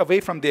moved away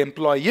from the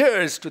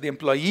employers to the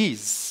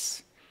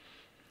employees.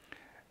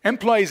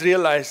 Employees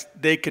realize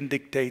they can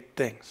dictate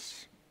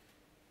things.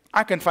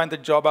 I can find the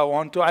job I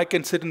want to. I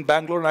can sit in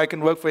Bangalore and I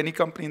can work for any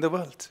company in the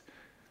world.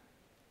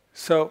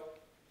 So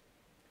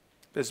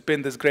there's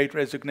been this great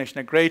resignation,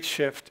 a great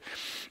shift.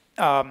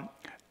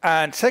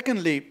 And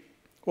secondly,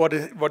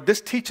 what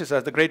this teaches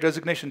us, the great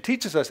resignation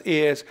teaches us,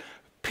 is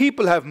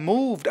people have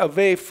moved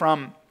away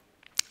from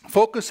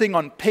focusing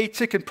on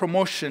paycheck and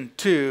promotion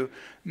to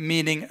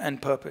meaning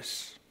and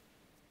purpose.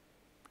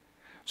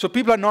 So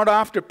people are not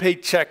after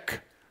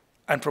paycheck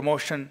and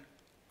promotion.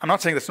 I'm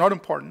not saying that's not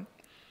important,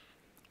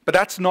 but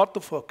that's not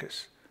the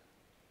focus.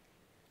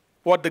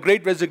 What the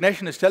great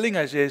resignation is telling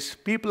us is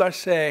people are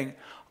saying,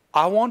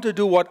 I want to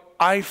do what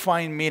I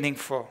find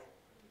meaningful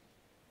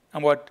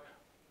and what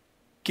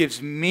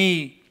gives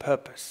me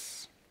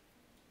purpose.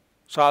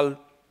 So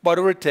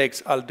whatever it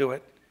takes, I'll do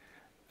it.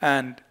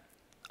 And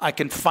I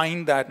can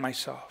find that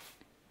myself.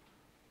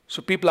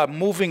 So people are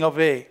moving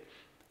away,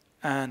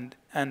 and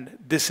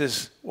this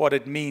is what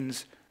it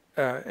means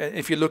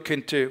if you look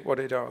into what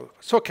it all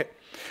is. Okay,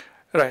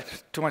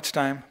 right, too much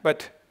time,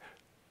 but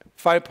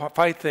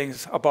five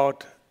things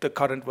about the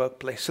current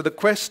workplace. So the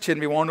question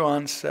we want to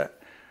answer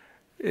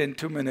in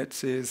 2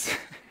 minutes is,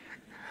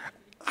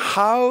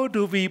 how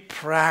do we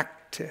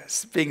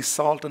practice being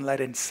salt and light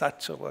in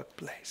such a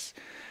workplace?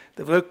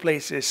 The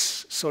workplace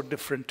is so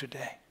different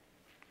today.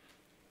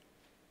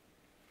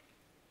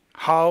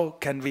 How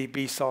can we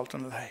be salt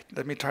and light?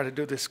 Let me try to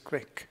do this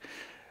quick.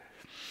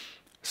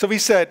 So we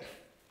said,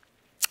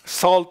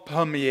 salt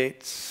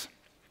permeates.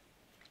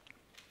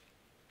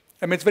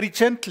 I mean, it's very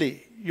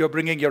gently you're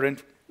bringing your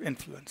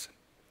influence.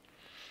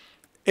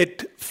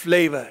 It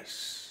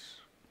flavors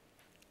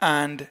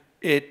and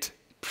it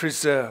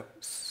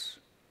preserves.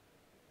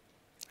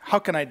 How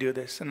can I do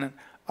this? And then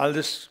I'll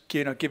just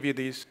give you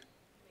these.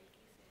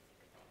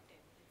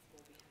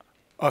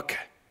 Okay.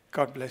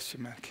 God bless you,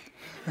 Melky.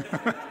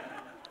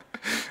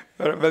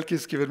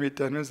 Melky's given me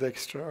 10 minutes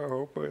extra. I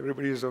hope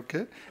everybody is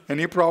okay.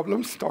 Any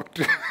problems? Talk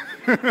to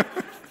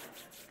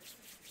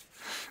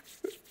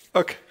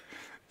Okay.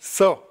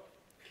 So,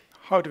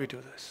 how do we do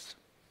this?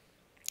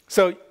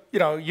 So,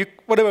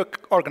 whatever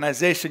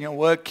organization you're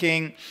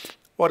working,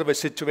 whatever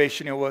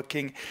situation you're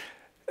working,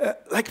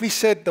 like we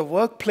said, the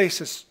workplace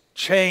has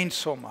changed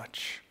so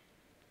much.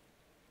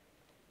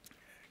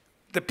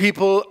 The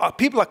people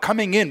are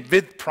coming in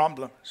with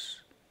problems,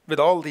 with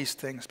all these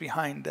things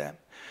behind them.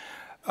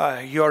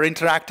 You're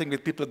interacting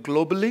with people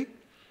globally.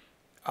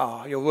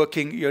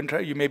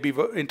 You may be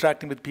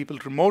interacting with people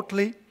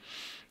remotely.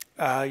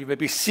 You may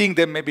be seeing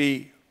them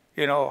maybe,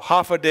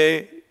 half a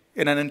day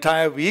in an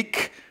entire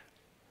week.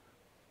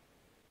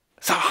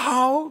 So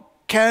how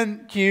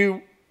can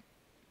you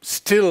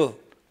still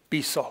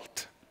be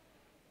salt?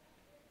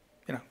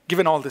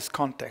 Given all this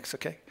context,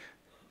 okay?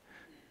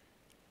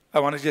 I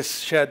want to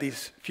just share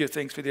these few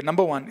things with you.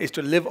 Number one is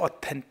to live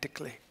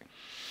authentically.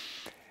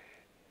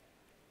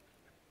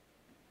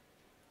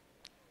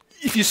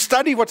 If you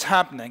study what's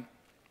happening,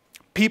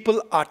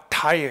 people are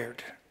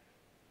tired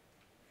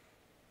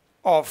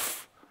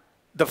of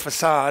the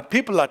facade.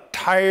 People are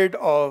tired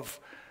of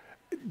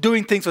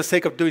doing things for the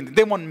sake of doing them.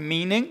 They want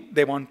meaning,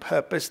 they want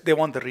purpose, they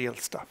want the real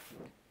stuff.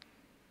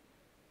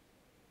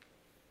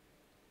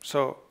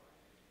 So,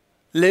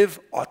 live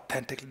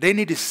authentically. They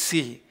need to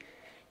see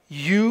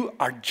you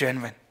are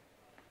genuine.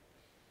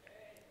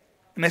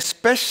 And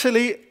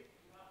especially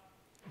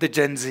the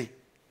Gen Z.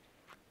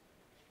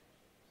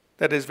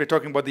 That is, we're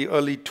talking about the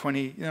early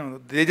 20,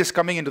 they're just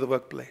coming into the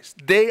workplace.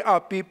 They are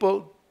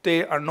people,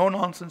 they are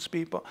no-nonsense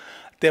people.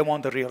 They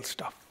want the real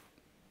stuff.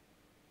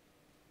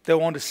 They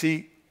want to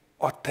see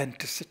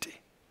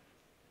authenticity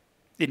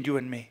in you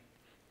and me,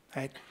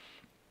 right?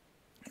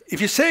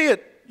 If you say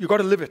it, you got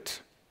to live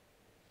it.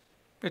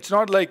 It's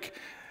not like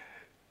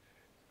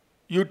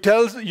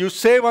you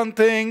say one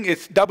thing,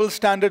 it's double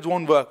standards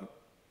won't work.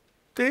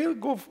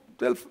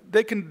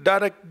 They can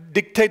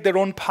dictate their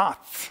own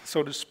path,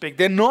 so to speak.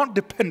 They're not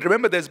dependent.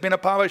 Remember, there's been a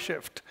power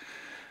shift.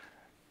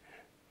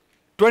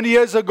 20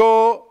 years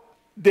ago,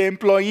 the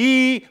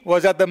employee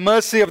was at the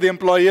mercy of the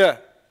employer.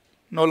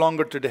 No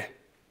longer today.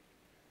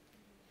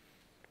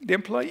 The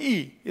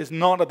employee is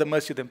not at the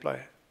mercy of the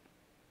employer.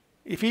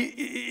 If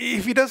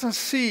he doesn't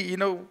see,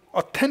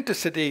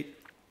 authenticity,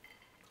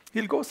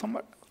 he'll go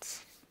somewhere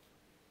else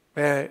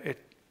where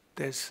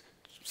there's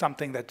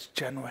something that's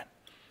genuine,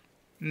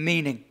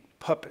 meaning,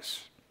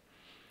 purpose.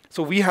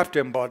 So we have to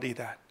embody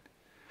that.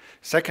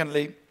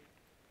 Secondly,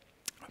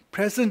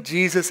 present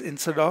Jesus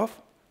instead of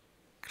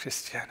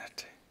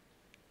Christianity.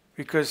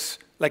 Because,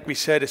 like we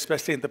said,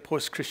 especially in the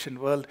post-Christian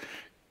world,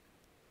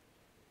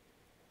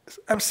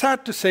 I'm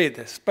sad to say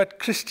this, but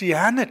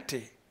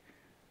Christianity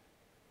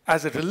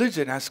as a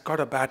religion has got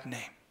a bad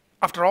name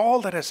after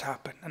all that has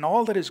happened and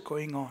all that is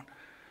going on.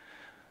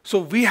 So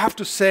we have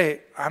to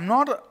say, I'm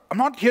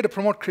not here to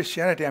promote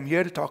Christianity. I'm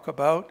here to talk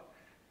about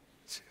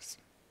Jesus.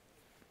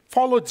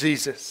 Follow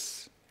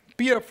Jesus.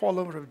 Be a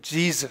follower of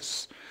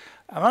Jesus.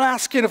 I'm not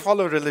asking you to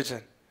follow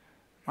religion.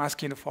 I'm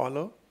asking you to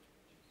follow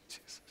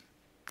Jesus.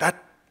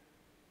 That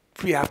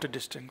we have to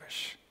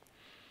distinguish.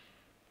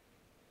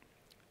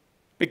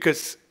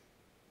 Because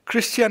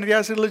Christianity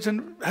as a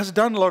religion has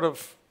done a lot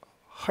of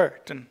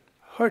hurt and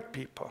hurt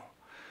people.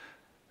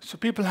 So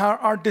people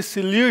are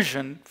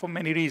disillusioned for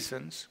many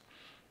reasons.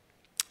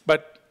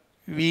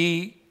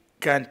 we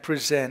can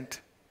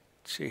present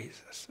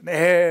Jesus. And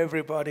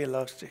everybody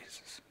loves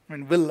Jesus. I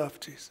mean, will love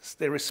Jesus.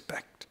 They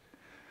respect.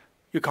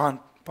 You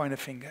can't point a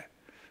finger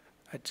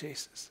at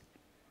Jesus.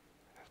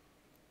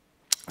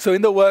 So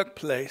in the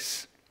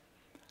workplace,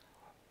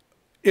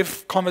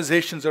 if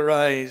conversations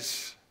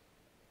arise,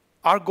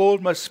 our goal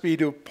must be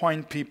to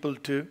point people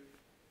to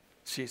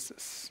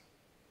Jesus.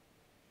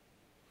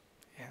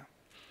 Yeah.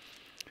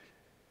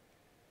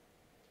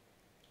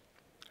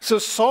 So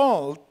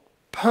salt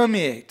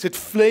permeates, it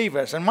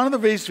flavors. And one of the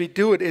ways we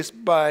do it is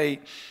by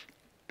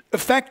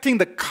affecting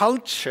the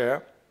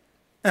culture.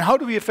 And how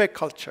do we affect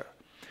culture?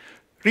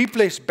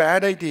 Replace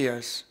bad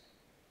ideas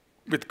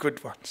with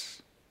good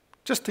ones.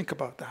 Just think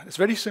about that. It's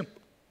very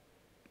simple.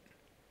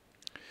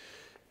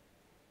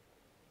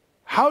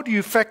 How do you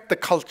affect the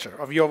culture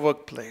of your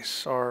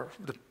workplace or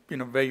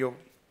where you're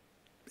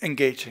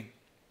engaging?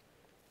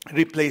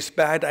 Replace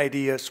bad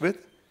ideas with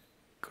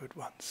good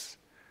ones.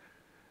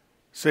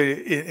 So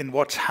in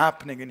what's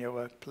happening in your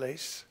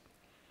workplace,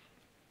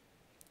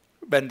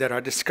 when there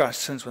are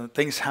discussions, when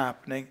things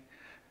happening,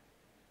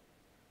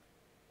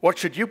 what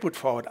should you put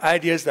forward?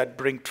 Ideas that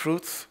bring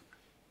truth,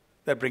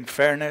 that bring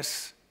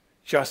fairness,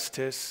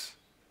 justice,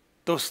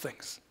 those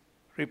things.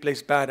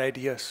 Replace bad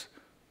ideas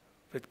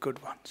with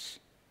good ones.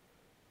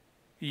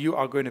 You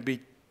are going to be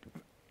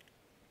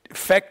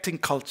affecting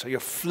culture. You're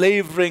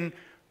flavoring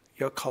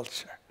your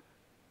culture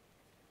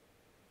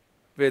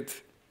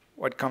with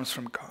what comes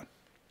from God.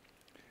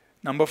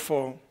 Number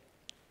 4,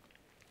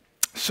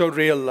 show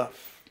real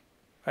love.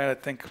 I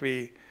think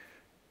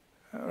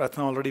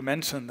Ratna already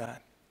mentioned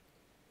that.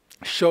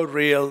 Show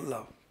real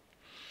love.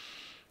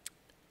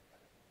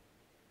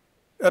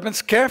 That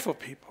means care for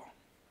people.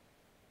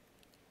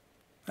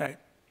 Right?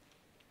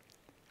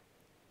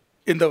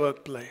 In the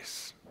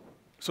workplace.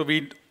 So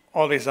we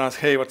always ask,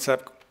 hey, what's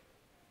up?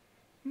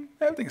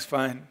 Everything's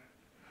fine.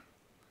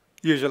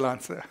 Usual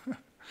answer.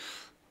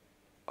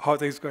 How are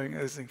things going?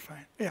 Everything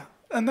fine. Yeah.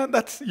 And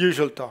that's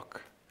usual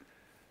talk.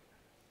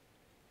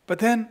 But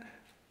then,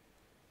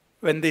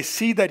 when they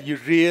see that you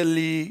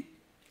really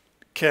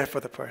care for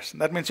the person,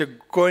 that means you're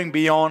going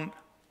beyond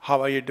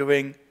how are you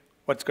doing,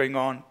 what's going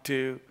on,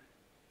 to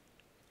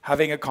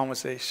having a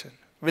conversation,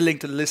 willing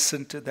to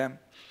listen to them.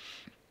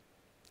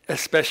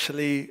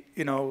 Especially,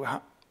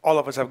 all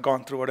of us have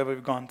gone through whatever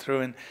we've gone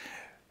through. And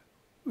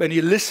when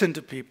you listen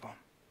to people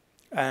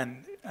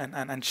and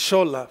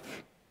show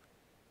love,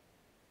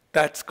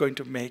 that's going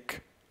to make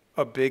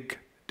a big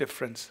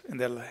difference in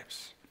their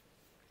lives.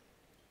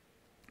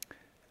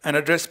 And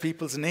address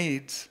people's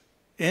needs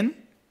in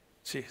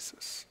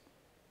Jesus.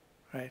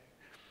 Right?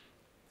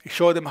 You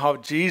show them how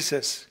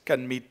Jesus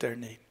can meet their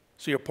need.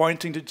 So you're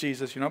pointing to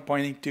Jesus. You're not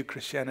pointing to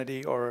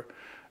Christianity or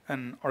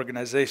an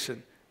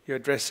organization. You're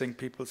addressing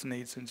people's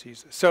needs in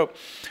Jesus. So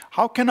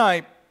how can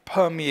I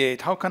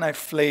permeate? How can I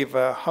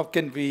flavor? How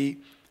can we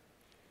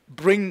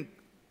bring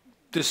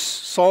this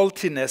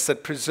saltiness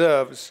that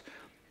preserves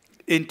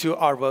into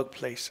our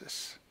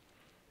workplaces?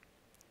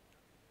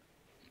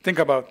 Think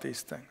about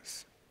these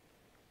things.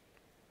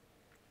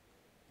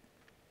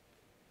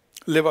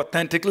 Live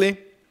authentically.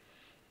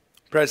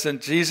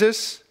 Present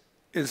Jesus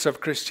instead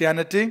of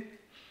Christianity.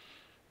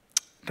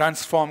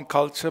 Transform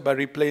culture by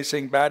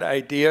replacing bad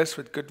ideas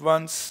with good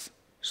ones.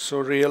 Show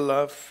real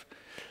love.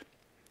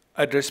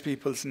 Address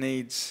people's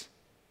needs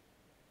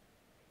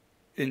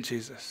in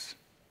Jesus.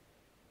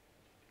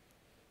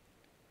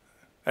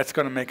 That's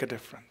going to make a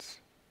difference.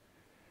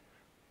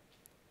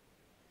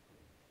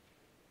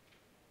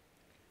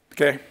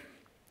 Okay.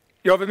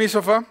 You all with me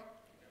so far?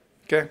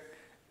 Okay.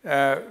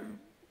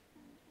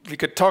 We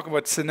could talk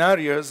about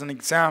scenarios and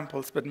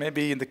examples, but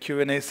maybe in the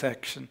Q&A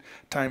section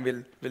time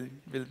we'll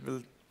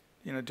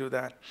do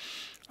that.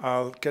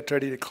 I'll get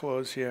ready to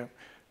close here.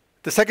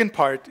 The second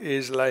part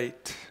is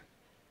light.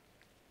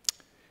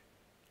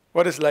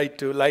 What does light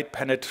do? Light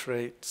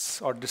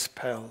penetrates or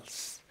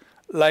dispels.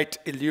 Light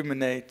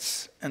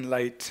illuminates and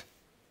light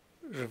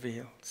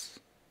reveals.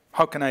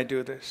 How can I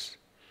do this?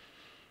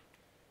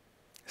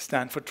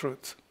 Stand for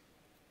truth.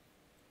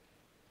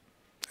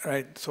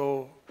 Right?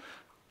 So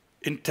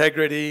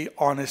integrity,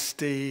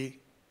 honesty,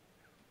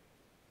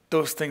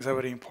 those things are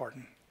very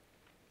important.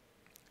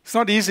 It's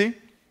not easy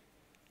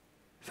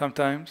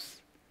sometimes,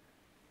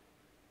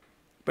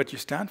 but you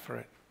stand for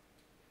it.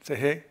 Say,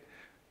 hey,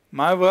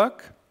 my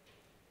work,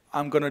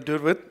 I'm going to do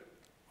it with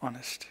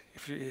honesty.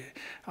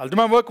 I'll do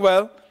my work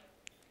well,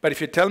 but if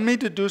you tell me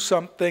to do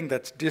something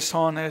that's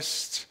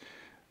dishonest,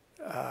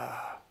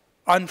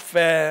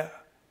 unfair,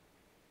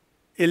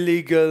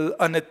 illegal,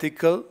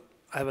 unethical,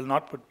 I will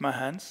not put my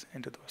hands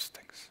into those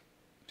things.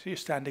 So you're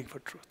standing for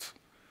truth.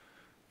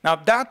 Now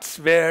that's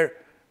where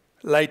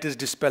light is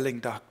dispelling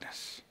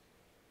darkness.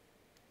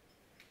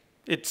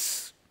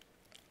 It's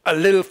a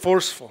little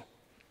forceful,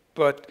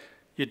 but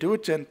you do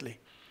it gently.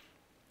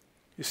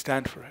 You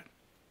stand for it.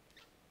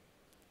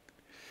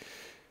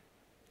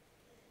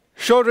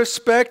 Show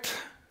respect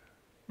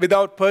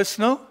without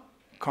personal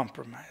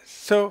compromise.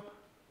 So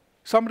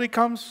somebody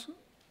comes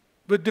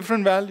with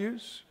different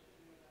values.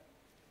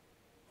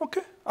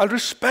 Okay. I'll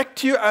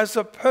respect you as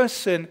a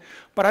person,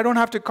 but I don't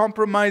have to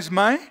compromise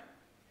my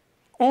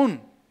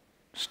own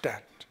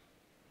stand.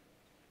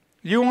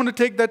 You want to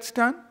take that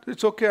stand?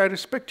 It's okay, I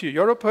respect you.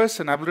 You're a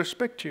person, I will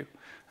respect you.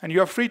 And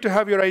you're free to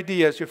have your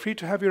ideas, you're free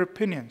to have your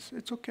opinions.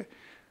 It's okay.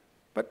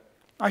 But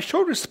I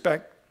show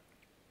respect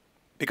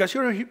because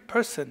you're a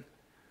person.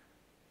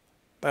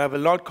 But I will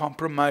not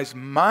compromise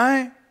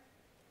my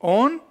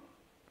own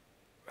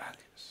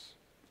values.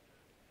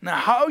 Now,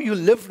 how you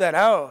live that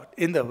out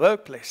in the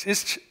workplace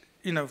is,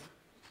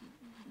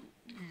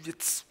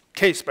 it's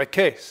case by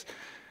case.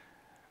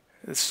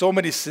 There's so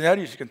many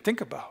scenarios you can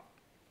think about.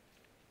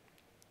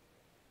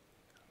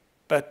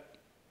 But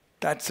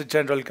that's a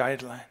general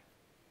guideline.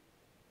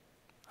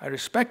 I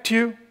respect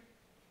you,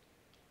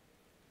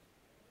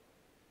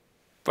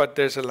 but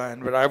there's a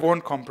line where I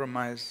won't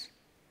compromise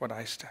what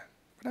I stand.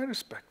 But I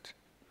respect.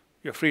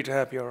 You're free to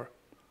have your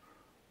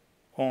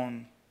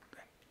own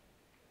thing.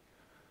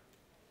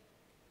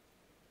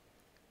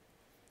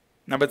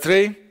 Number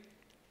 3,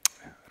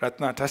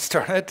 Ratna touched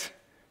on it.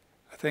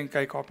 I think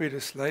I copied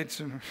his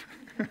slides.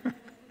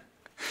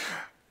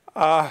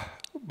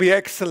 Be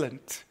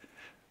excellent.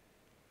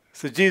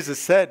 So Jesus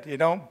said,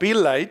 be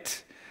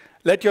light.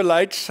 Let your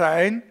light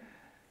shine,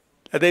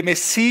 that they may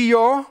see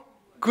your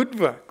good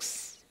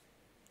works.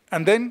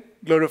 And then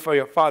glorify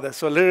your Father.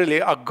 So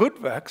literally, our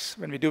good works,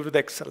 when we do it with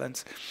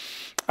excellence,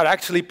 are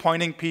actually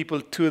pointing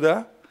people to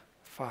the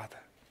Father.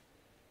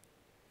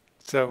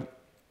 So,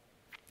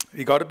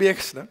 we got to be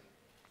excellent.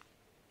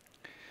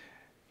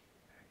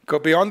 Go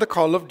beyond the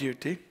call of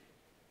duty,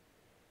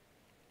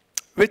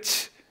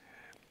 which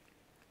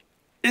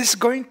is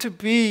going to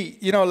be,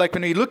 like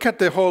when we look at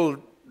the whole,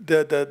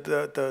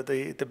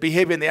 the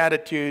behavior and the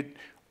attitude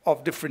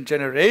of different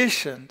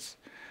generations,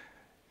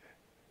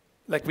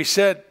 like we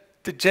said,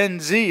 the Gen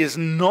Z is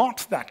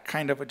not that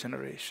kind of a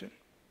generation.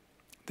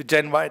 The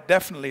Gen Y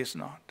definitely is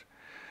not.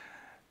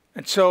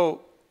 And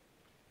so,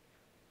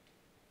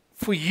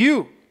 for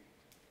you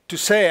to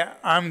say,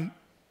 I'm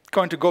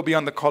going to go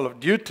beyond the call of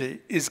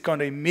duty, is going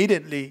to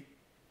immediately,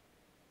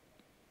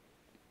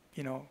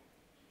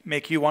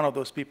 make you one of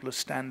those people who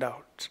stand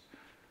out.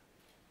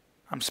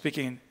 I'm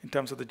speaking in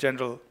terms of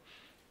the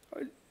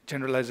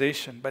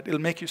generalization, but it'll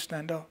make you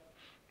stand out.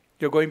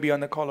 You're going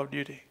beyond the call of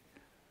duty.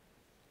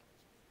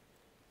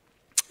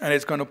 And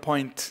it's going to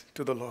point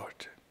to the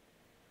Lord.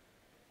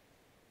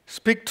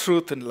 Speak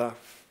truth in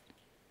love.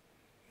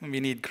 And we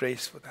need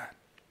grace for that.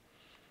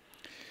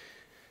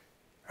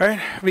 All right?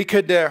 We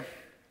could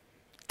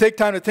take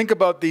time to think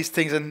about these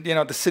things and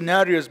the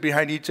scenarios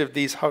behind each of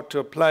these, how to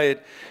apply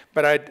it.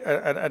 But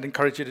I'd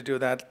encourage you to do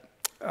that.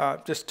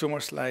 Just 2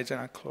 more slides and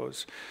I'll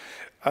close.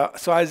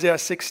 So Isaiah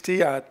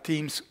 60 are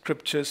theme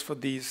scriptures for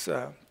this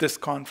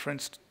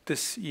conference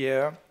this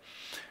year.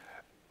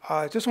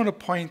 I just want to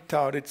point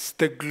out, it's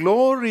the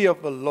glory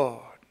of the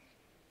Lord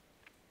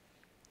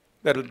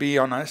that will be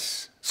on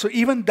us. So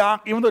even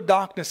though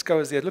darkness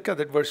covers the earth, look at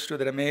that verse 2,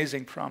 that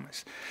amazing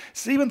promise.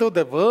 So even though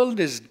the world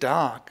is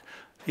dark,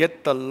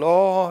 yet the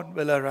Lord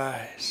will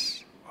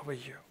arise over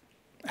you,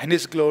 and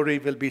his glory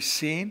will be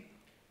seen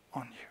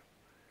on you.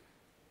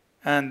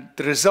 And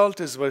the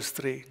result is verse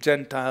 3,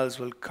 Gentiles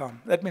will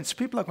come. That means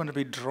people are going to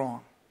be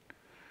drawn.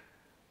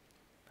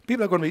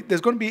 There's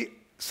going to be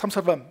some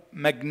sort of a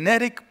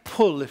magnetic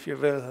pull, if you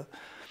will,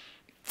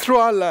 through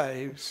our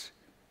lives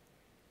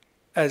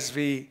as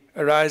we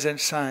arise and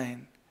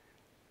shine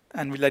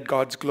and we let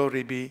God's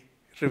glory be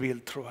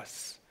revealed through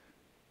us.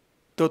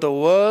 Though the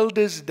world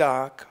is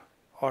dark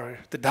or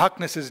the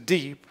darkness is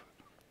deep,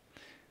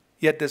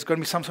 yet there's going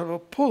to be some sort of a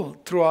pull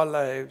through our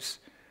lives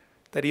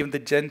that even the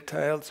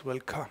Gentiles will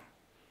come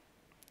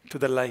to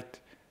the light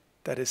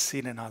that is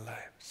seen in our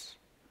lives.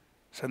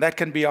 So that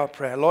can be our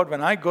prayer. Lord,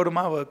 when I go to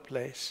my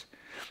workplace,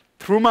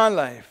 through my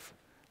life,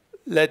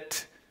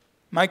 let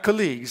my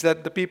colleagues,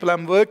 let the people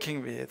I'm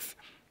working with,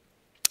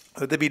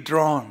 let they be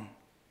drawn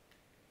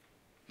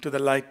to the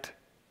light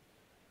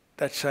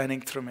that's shining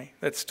through me.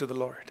 That's to the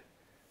Lord.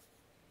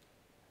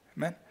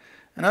 Amen.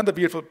 Another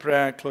beautiful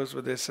prayer, I close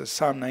with this, is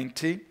Psalm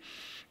 90.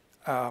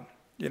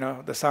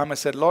 The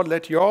psalmist said, Lord,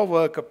 let your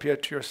work appear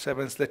to your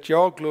servants. Let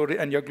your glory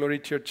and your glory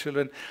to your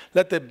children.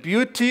 Let the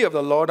beauty of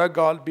the Lord our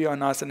God be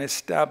on us and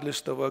establish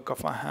the work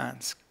of our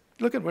hands.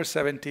 Look at verse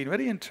 17,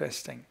 very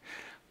interesting.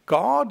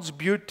 God's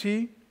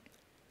beauty,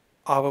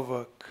 our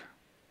work.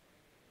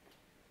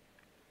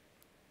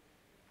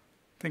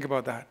 Think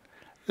about that.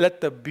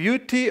 Let the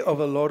beauty of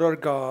the Lord our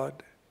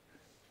God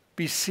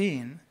be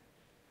seen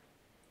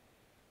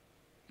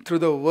through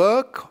the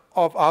work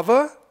of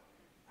our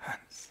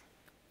hands.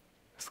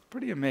 It's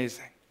pretty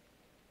amazing.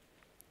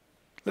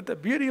 Let the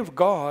beauty of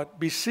God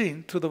be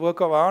seen through the work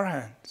of our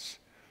hands.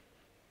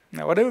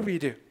 Now, whatever we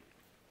do,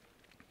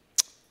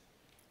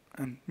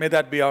 and may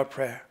that be our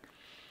prayer,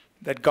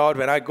 that God,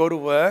 when I go to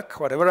work,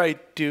 whatever I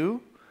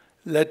do,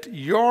 let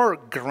your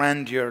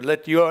grandeur,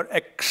 let your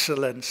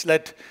excellence,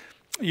 let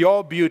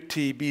your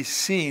beauty be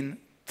seen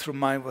through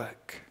my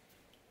work.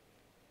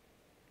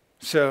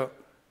 So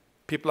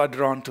people are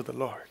drawn to the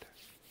Lord.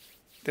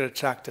 They're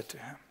attracted to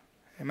him.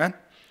 Amen?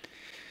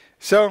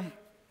 So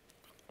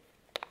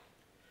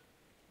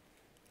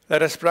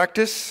Let us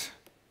practice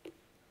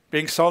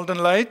being salt and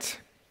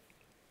light.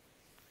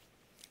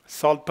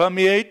 Salt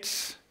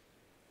permeates.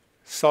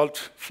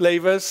 Salt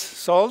flavors.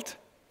 Salt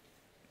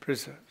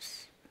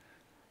preserves.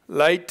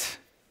 Light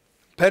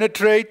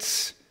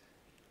penetrates,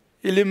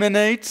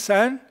 illuminates,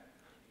 and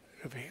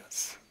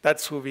reveals.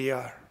 That's who we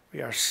are.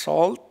 We are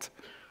salt.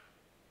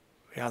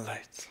 We are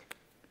light.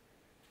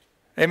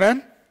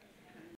 Amen?